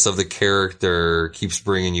weakness of the character keeps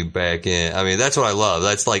bringing you back in. I mean, that's what I love.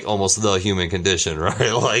 That's like almost the human condition,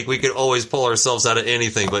 right? Like we could always pull ourselves out of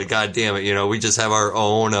anything, but God damn it, we just have our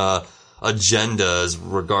own, agendas,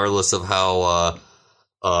 regardless of how,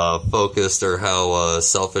 focused or how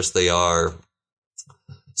selfish they are.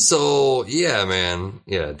 So yeah, man.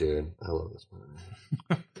 Yeah, dude. I love this movie.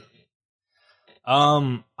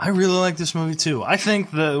 I really like this movie too. I think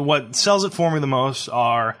what sells it for me the most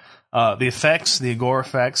are the effects, the gore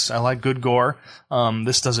effects. I like good gore.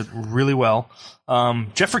 This does it really well.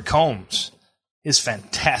 Jeffrey Combs is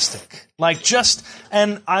fantastic. Like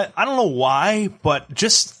and I don't know why, but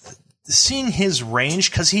just seeing his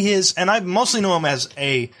range, because he is, and I mostly know him as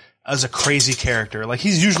a crazy character. Like,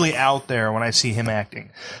 he's usually out there when I see him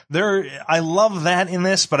acting. I love that in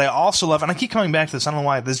this, but I also love, and I keep coming back to this, I don't know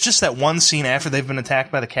why, there's just that one scene after they've been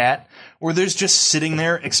attacked by the cat, where there's just sitting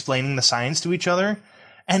there explaining the science to each other,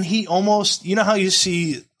 and he almost, you know how you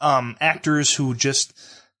see actors who just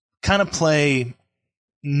kind of play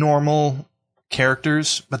normal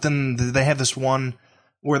characters, but then they have this one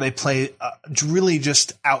where they play really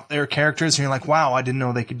just out there characters, and you're like, wow, I didn't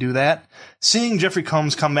know they could do that. Seeing Jeffrey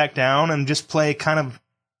Combs come back down and just play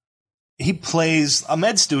he plays a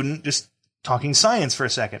med student just talking science for a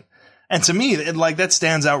second. And to me, that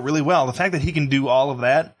stands out really well. The fact that he can do all of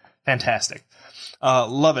that, fantastic.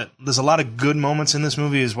 Love it. There's a lot of good moments in this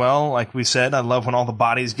movie as well. Like we said, I love when all the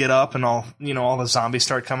bodies get up and all the zombies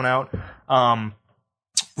start coming out.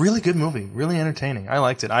 Really good movie. Really entertaining. I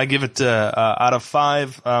liked it. I give it, out of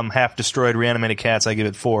 5 half-destroyed reanimated cats, I give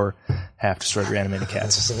it 4 half-destroyed reanimated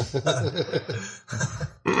cats.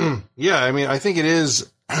 Yeah, I mean, I think it is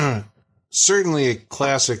certainly a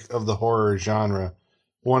classic of the horror genre.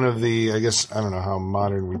 One of the, I guess, I don't know how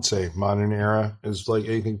modern we'd say, modern era is like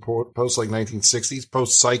anything post like 1960s,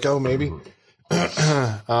 post-Psycho maybe.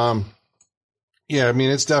 Yeah, I mean,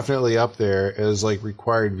 it's definitely up there as like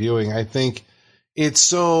required viewing. I think it's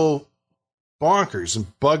so bonkers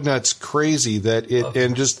and bug nuts crazy that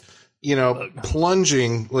and just,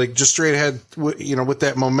 plunging like just straight ahead, with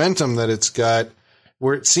that momentum that it's got,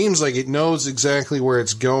 where it seems like it knows exactly where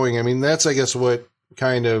it's going. I mean, that's, I guess, what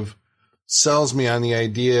kind of sells me on the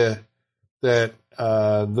idea that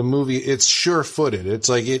the movie, it's sure-footed. It's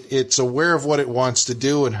like it's aware of what it wants to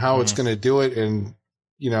do and how it's going to do it. And,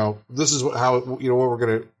 this is how, what we're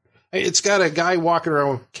going to. It's got a guy walking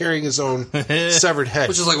around carrying his own severed head.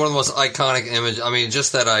 Which is like one of the most iconic images. I mean,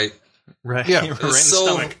 just that Right. Yeah. Right in the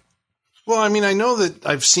stomach. Well, I mean, I know that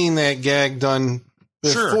I've seen that gag done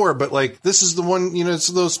before, but like this is the one, it's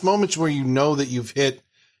those moments where that you've hit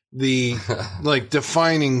the like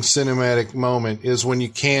defining cinematic moment is when you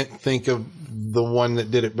can't think of the one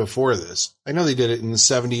that did it before this. I know they did it in the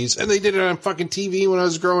 70s and they did it on fucking TV when I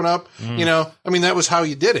was growing up. I mean, that was how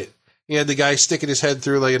you did it. You had the guy sticking his head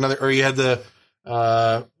through like another, or you had the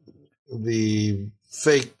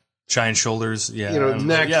fake giant shoulders,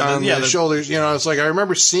 neck on the shoulders. It's like I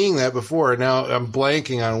remember seeing that before. Now I'm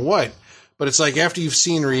blanking on what, but it's like after you've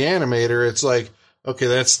seen Reanimator, it's like, okay,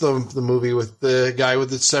 that's the movie with the guy with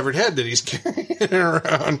the severed head that he's carrying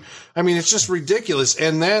around. I mean, it's just ridiculous,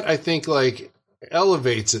 and that I think like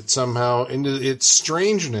elevates it somehow into its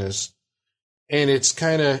strangeness, and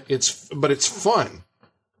but it's fun.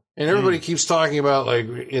 And everybody keeps talking about, like,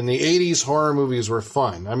 in the 80s, horror movies were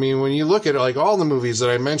fun. I mean, when you look at, like, all the movies that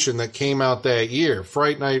I mentioned that came out that year,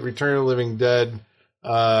 Fright Night, Return of the Living Dead,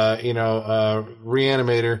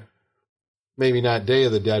 Reanimator, maybe not Day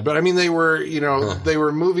of the Dead, but, I mean, they were, they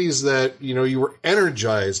were movies that, you were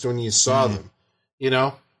energized when you saw them, And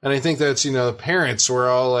I think that's, the parents were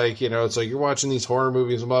all like, it's like you're watching these horror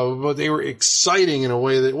movies, blah, blah, blah, but they were exciting in a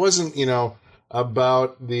way that wasn't,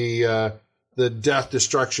 about the death,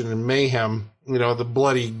 destruction, and mayhem, the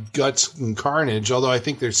bloody guts and carnage, although I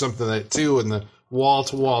think there's something of that too, and the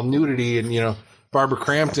wall-to-wall nudity and, Barbara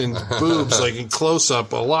Crampton boobs, like in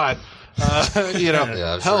close-up a lot,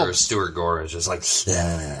 Yeah, I'm sure Stuart Gordon is just like,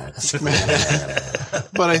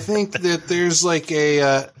 but I think that there's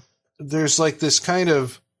like this kind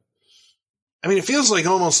of, I mean, it feels like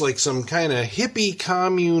almost like some kind of hippie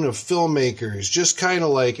commune of filmmakers just kind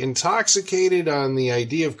of like intoxicated on the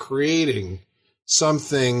idea of creating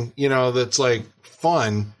something, that's like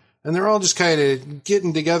fun. And they're all just kind of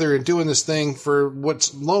getting together and doing this thing for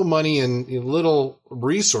what's low money and little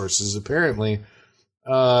resources, apparently,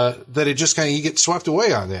 that it just kind of, you get swept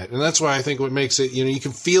away on that. And that's why I think what makes it, you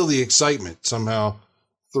can feel the excitement somehow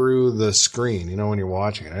through the screen, when you're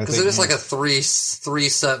watching it. Because it is like a three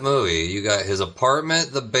set movie. You got his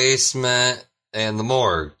apartment, the basement, and the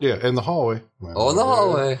morgue. Yeah, and the hallway. In the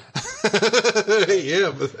hallway.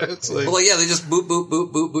 Yeah, but that's like... Well, they just boop, boop,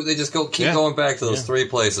 boop, boop, boop. They just keep going back to those 3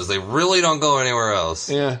 places. They really don't go anywhere else.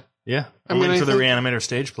 Yeah. Yeah. I'm waiting for the Reanimator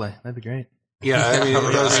stage play. That'd be great. Yeah, I mean,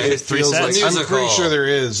 it feels like... I'm pretty sure there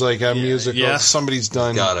is, like, a musical. Yeah. Somebody's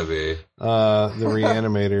done... Gotta be. The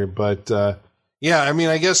Reanimator, but... yeah, I mean,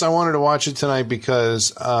 I guess I wanted to watch it tonight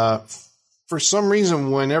because for some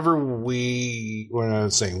reason, when I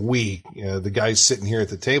was saying the guys sitting here at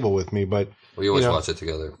the table with me, but we always watch it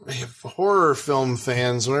together. Horror film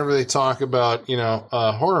fans, whenever they talk about,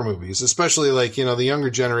 horror movies, especially like, the younger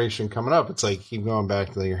generation coming up, it's like keep going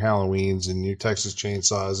back to your Halloweens and your Texas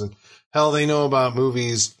Chainsaws, and hell, they know about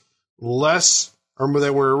movies less or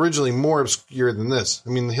that were originally more obscure than this. I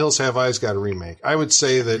mean, The Hills Have Eyes got a remake. I would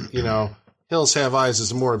say that, Hills Have Eyes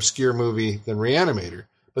is a more obscure movie than Reanimator.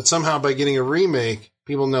 But somehow by getting a remake,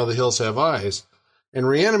 people know The Hills Have Eyes. And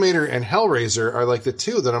Reanimator and Hellraiser are like the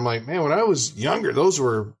two that I'm like, man, when I was younger, those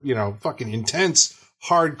were, fucking intense,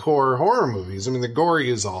 hardcore horror movies. I mean, the gory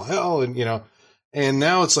is all hell and, and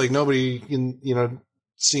now it's like nobody,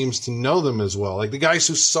 seems to know them as well. Like the guys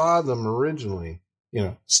who saw them originally,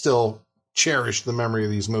 still cherish the memory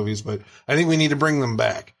of these movies, but I think we need to bring them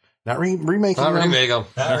back. Not remaking them. Not remake them.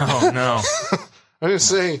 Oh, no. I'm just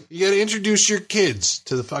saying, you got to introduce your kids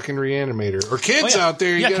to the fucking Reanimator. Or kids out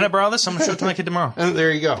there. Can I borrow this? I'm going to show it to my kid tomorrow. And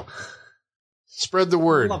there you go. Spread the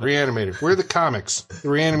word. Reanimator. Where are the comics? The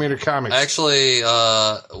Reanimator comics. Actually,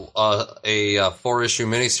 a 4-issue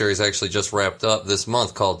miniseries actually just wrapped up this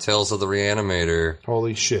month called Tales of the Reanimator.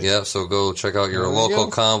 Holy shit. Yep, so go check out your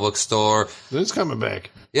local comic book store. It's coming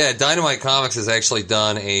back. Yeah, Dynamite Comics has actually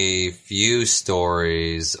done a few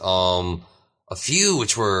stories. A few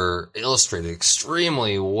which were illustrated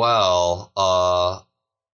extremely well. I'm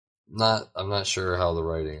not sure how the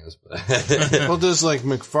writing is, but well, does like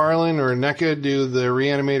McFarlane or NECA do the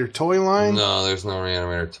Reanimator toy line? No, there's no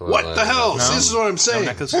Reanimator toy line. What the hell? No. This is what I'm saying.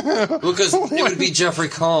 No because it would be Jeffrey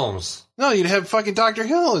Combs. No, you'd have fucking Dr.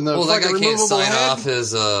 Hill in the that guy can't sign head. off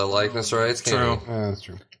his likeness rights. True. That's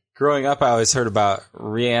true. Growing up, I always heard about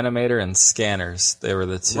Reanimator and Scanners. They were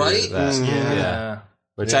the two. Right? Yeah.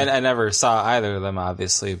 Which I never saw either of them,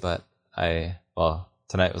 obviously, but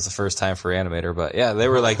tonight was the first time for Reanimator, but yeah, they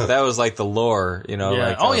were like, that was like the lore,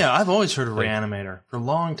 Yeah. I've always heard of Reanimator for a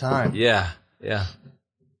long time. Yeah.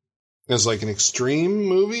 As like an extreme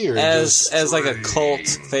movie, or as like a cult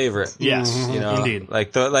favorite. Yes, indeed.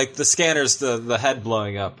 Like the Scanners, the head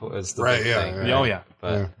blowing up was the big thing. Right. Oh yeah,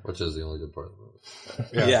 but, which is the only good part of the movie.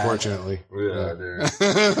 Yeah, fortunately. Yeah.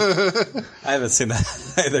 I haven't seen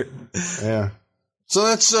that either. Yeah. So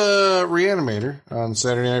that's Reanimator on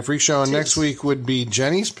Saturday Night Freak Show, and next week would be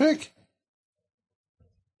Jenny's pick,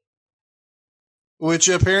 which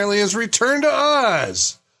apparently is Return to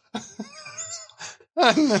Oz.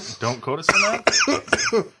 Don't quote us on that.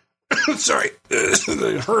 Sorry.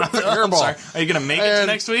 Hairball. Sorry. Are you going to make it to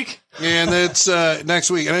next week? Yeah, and that's next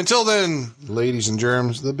week. And until then, ladies and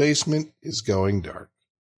germs, the basement is going dark.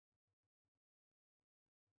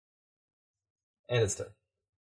 And it's dark.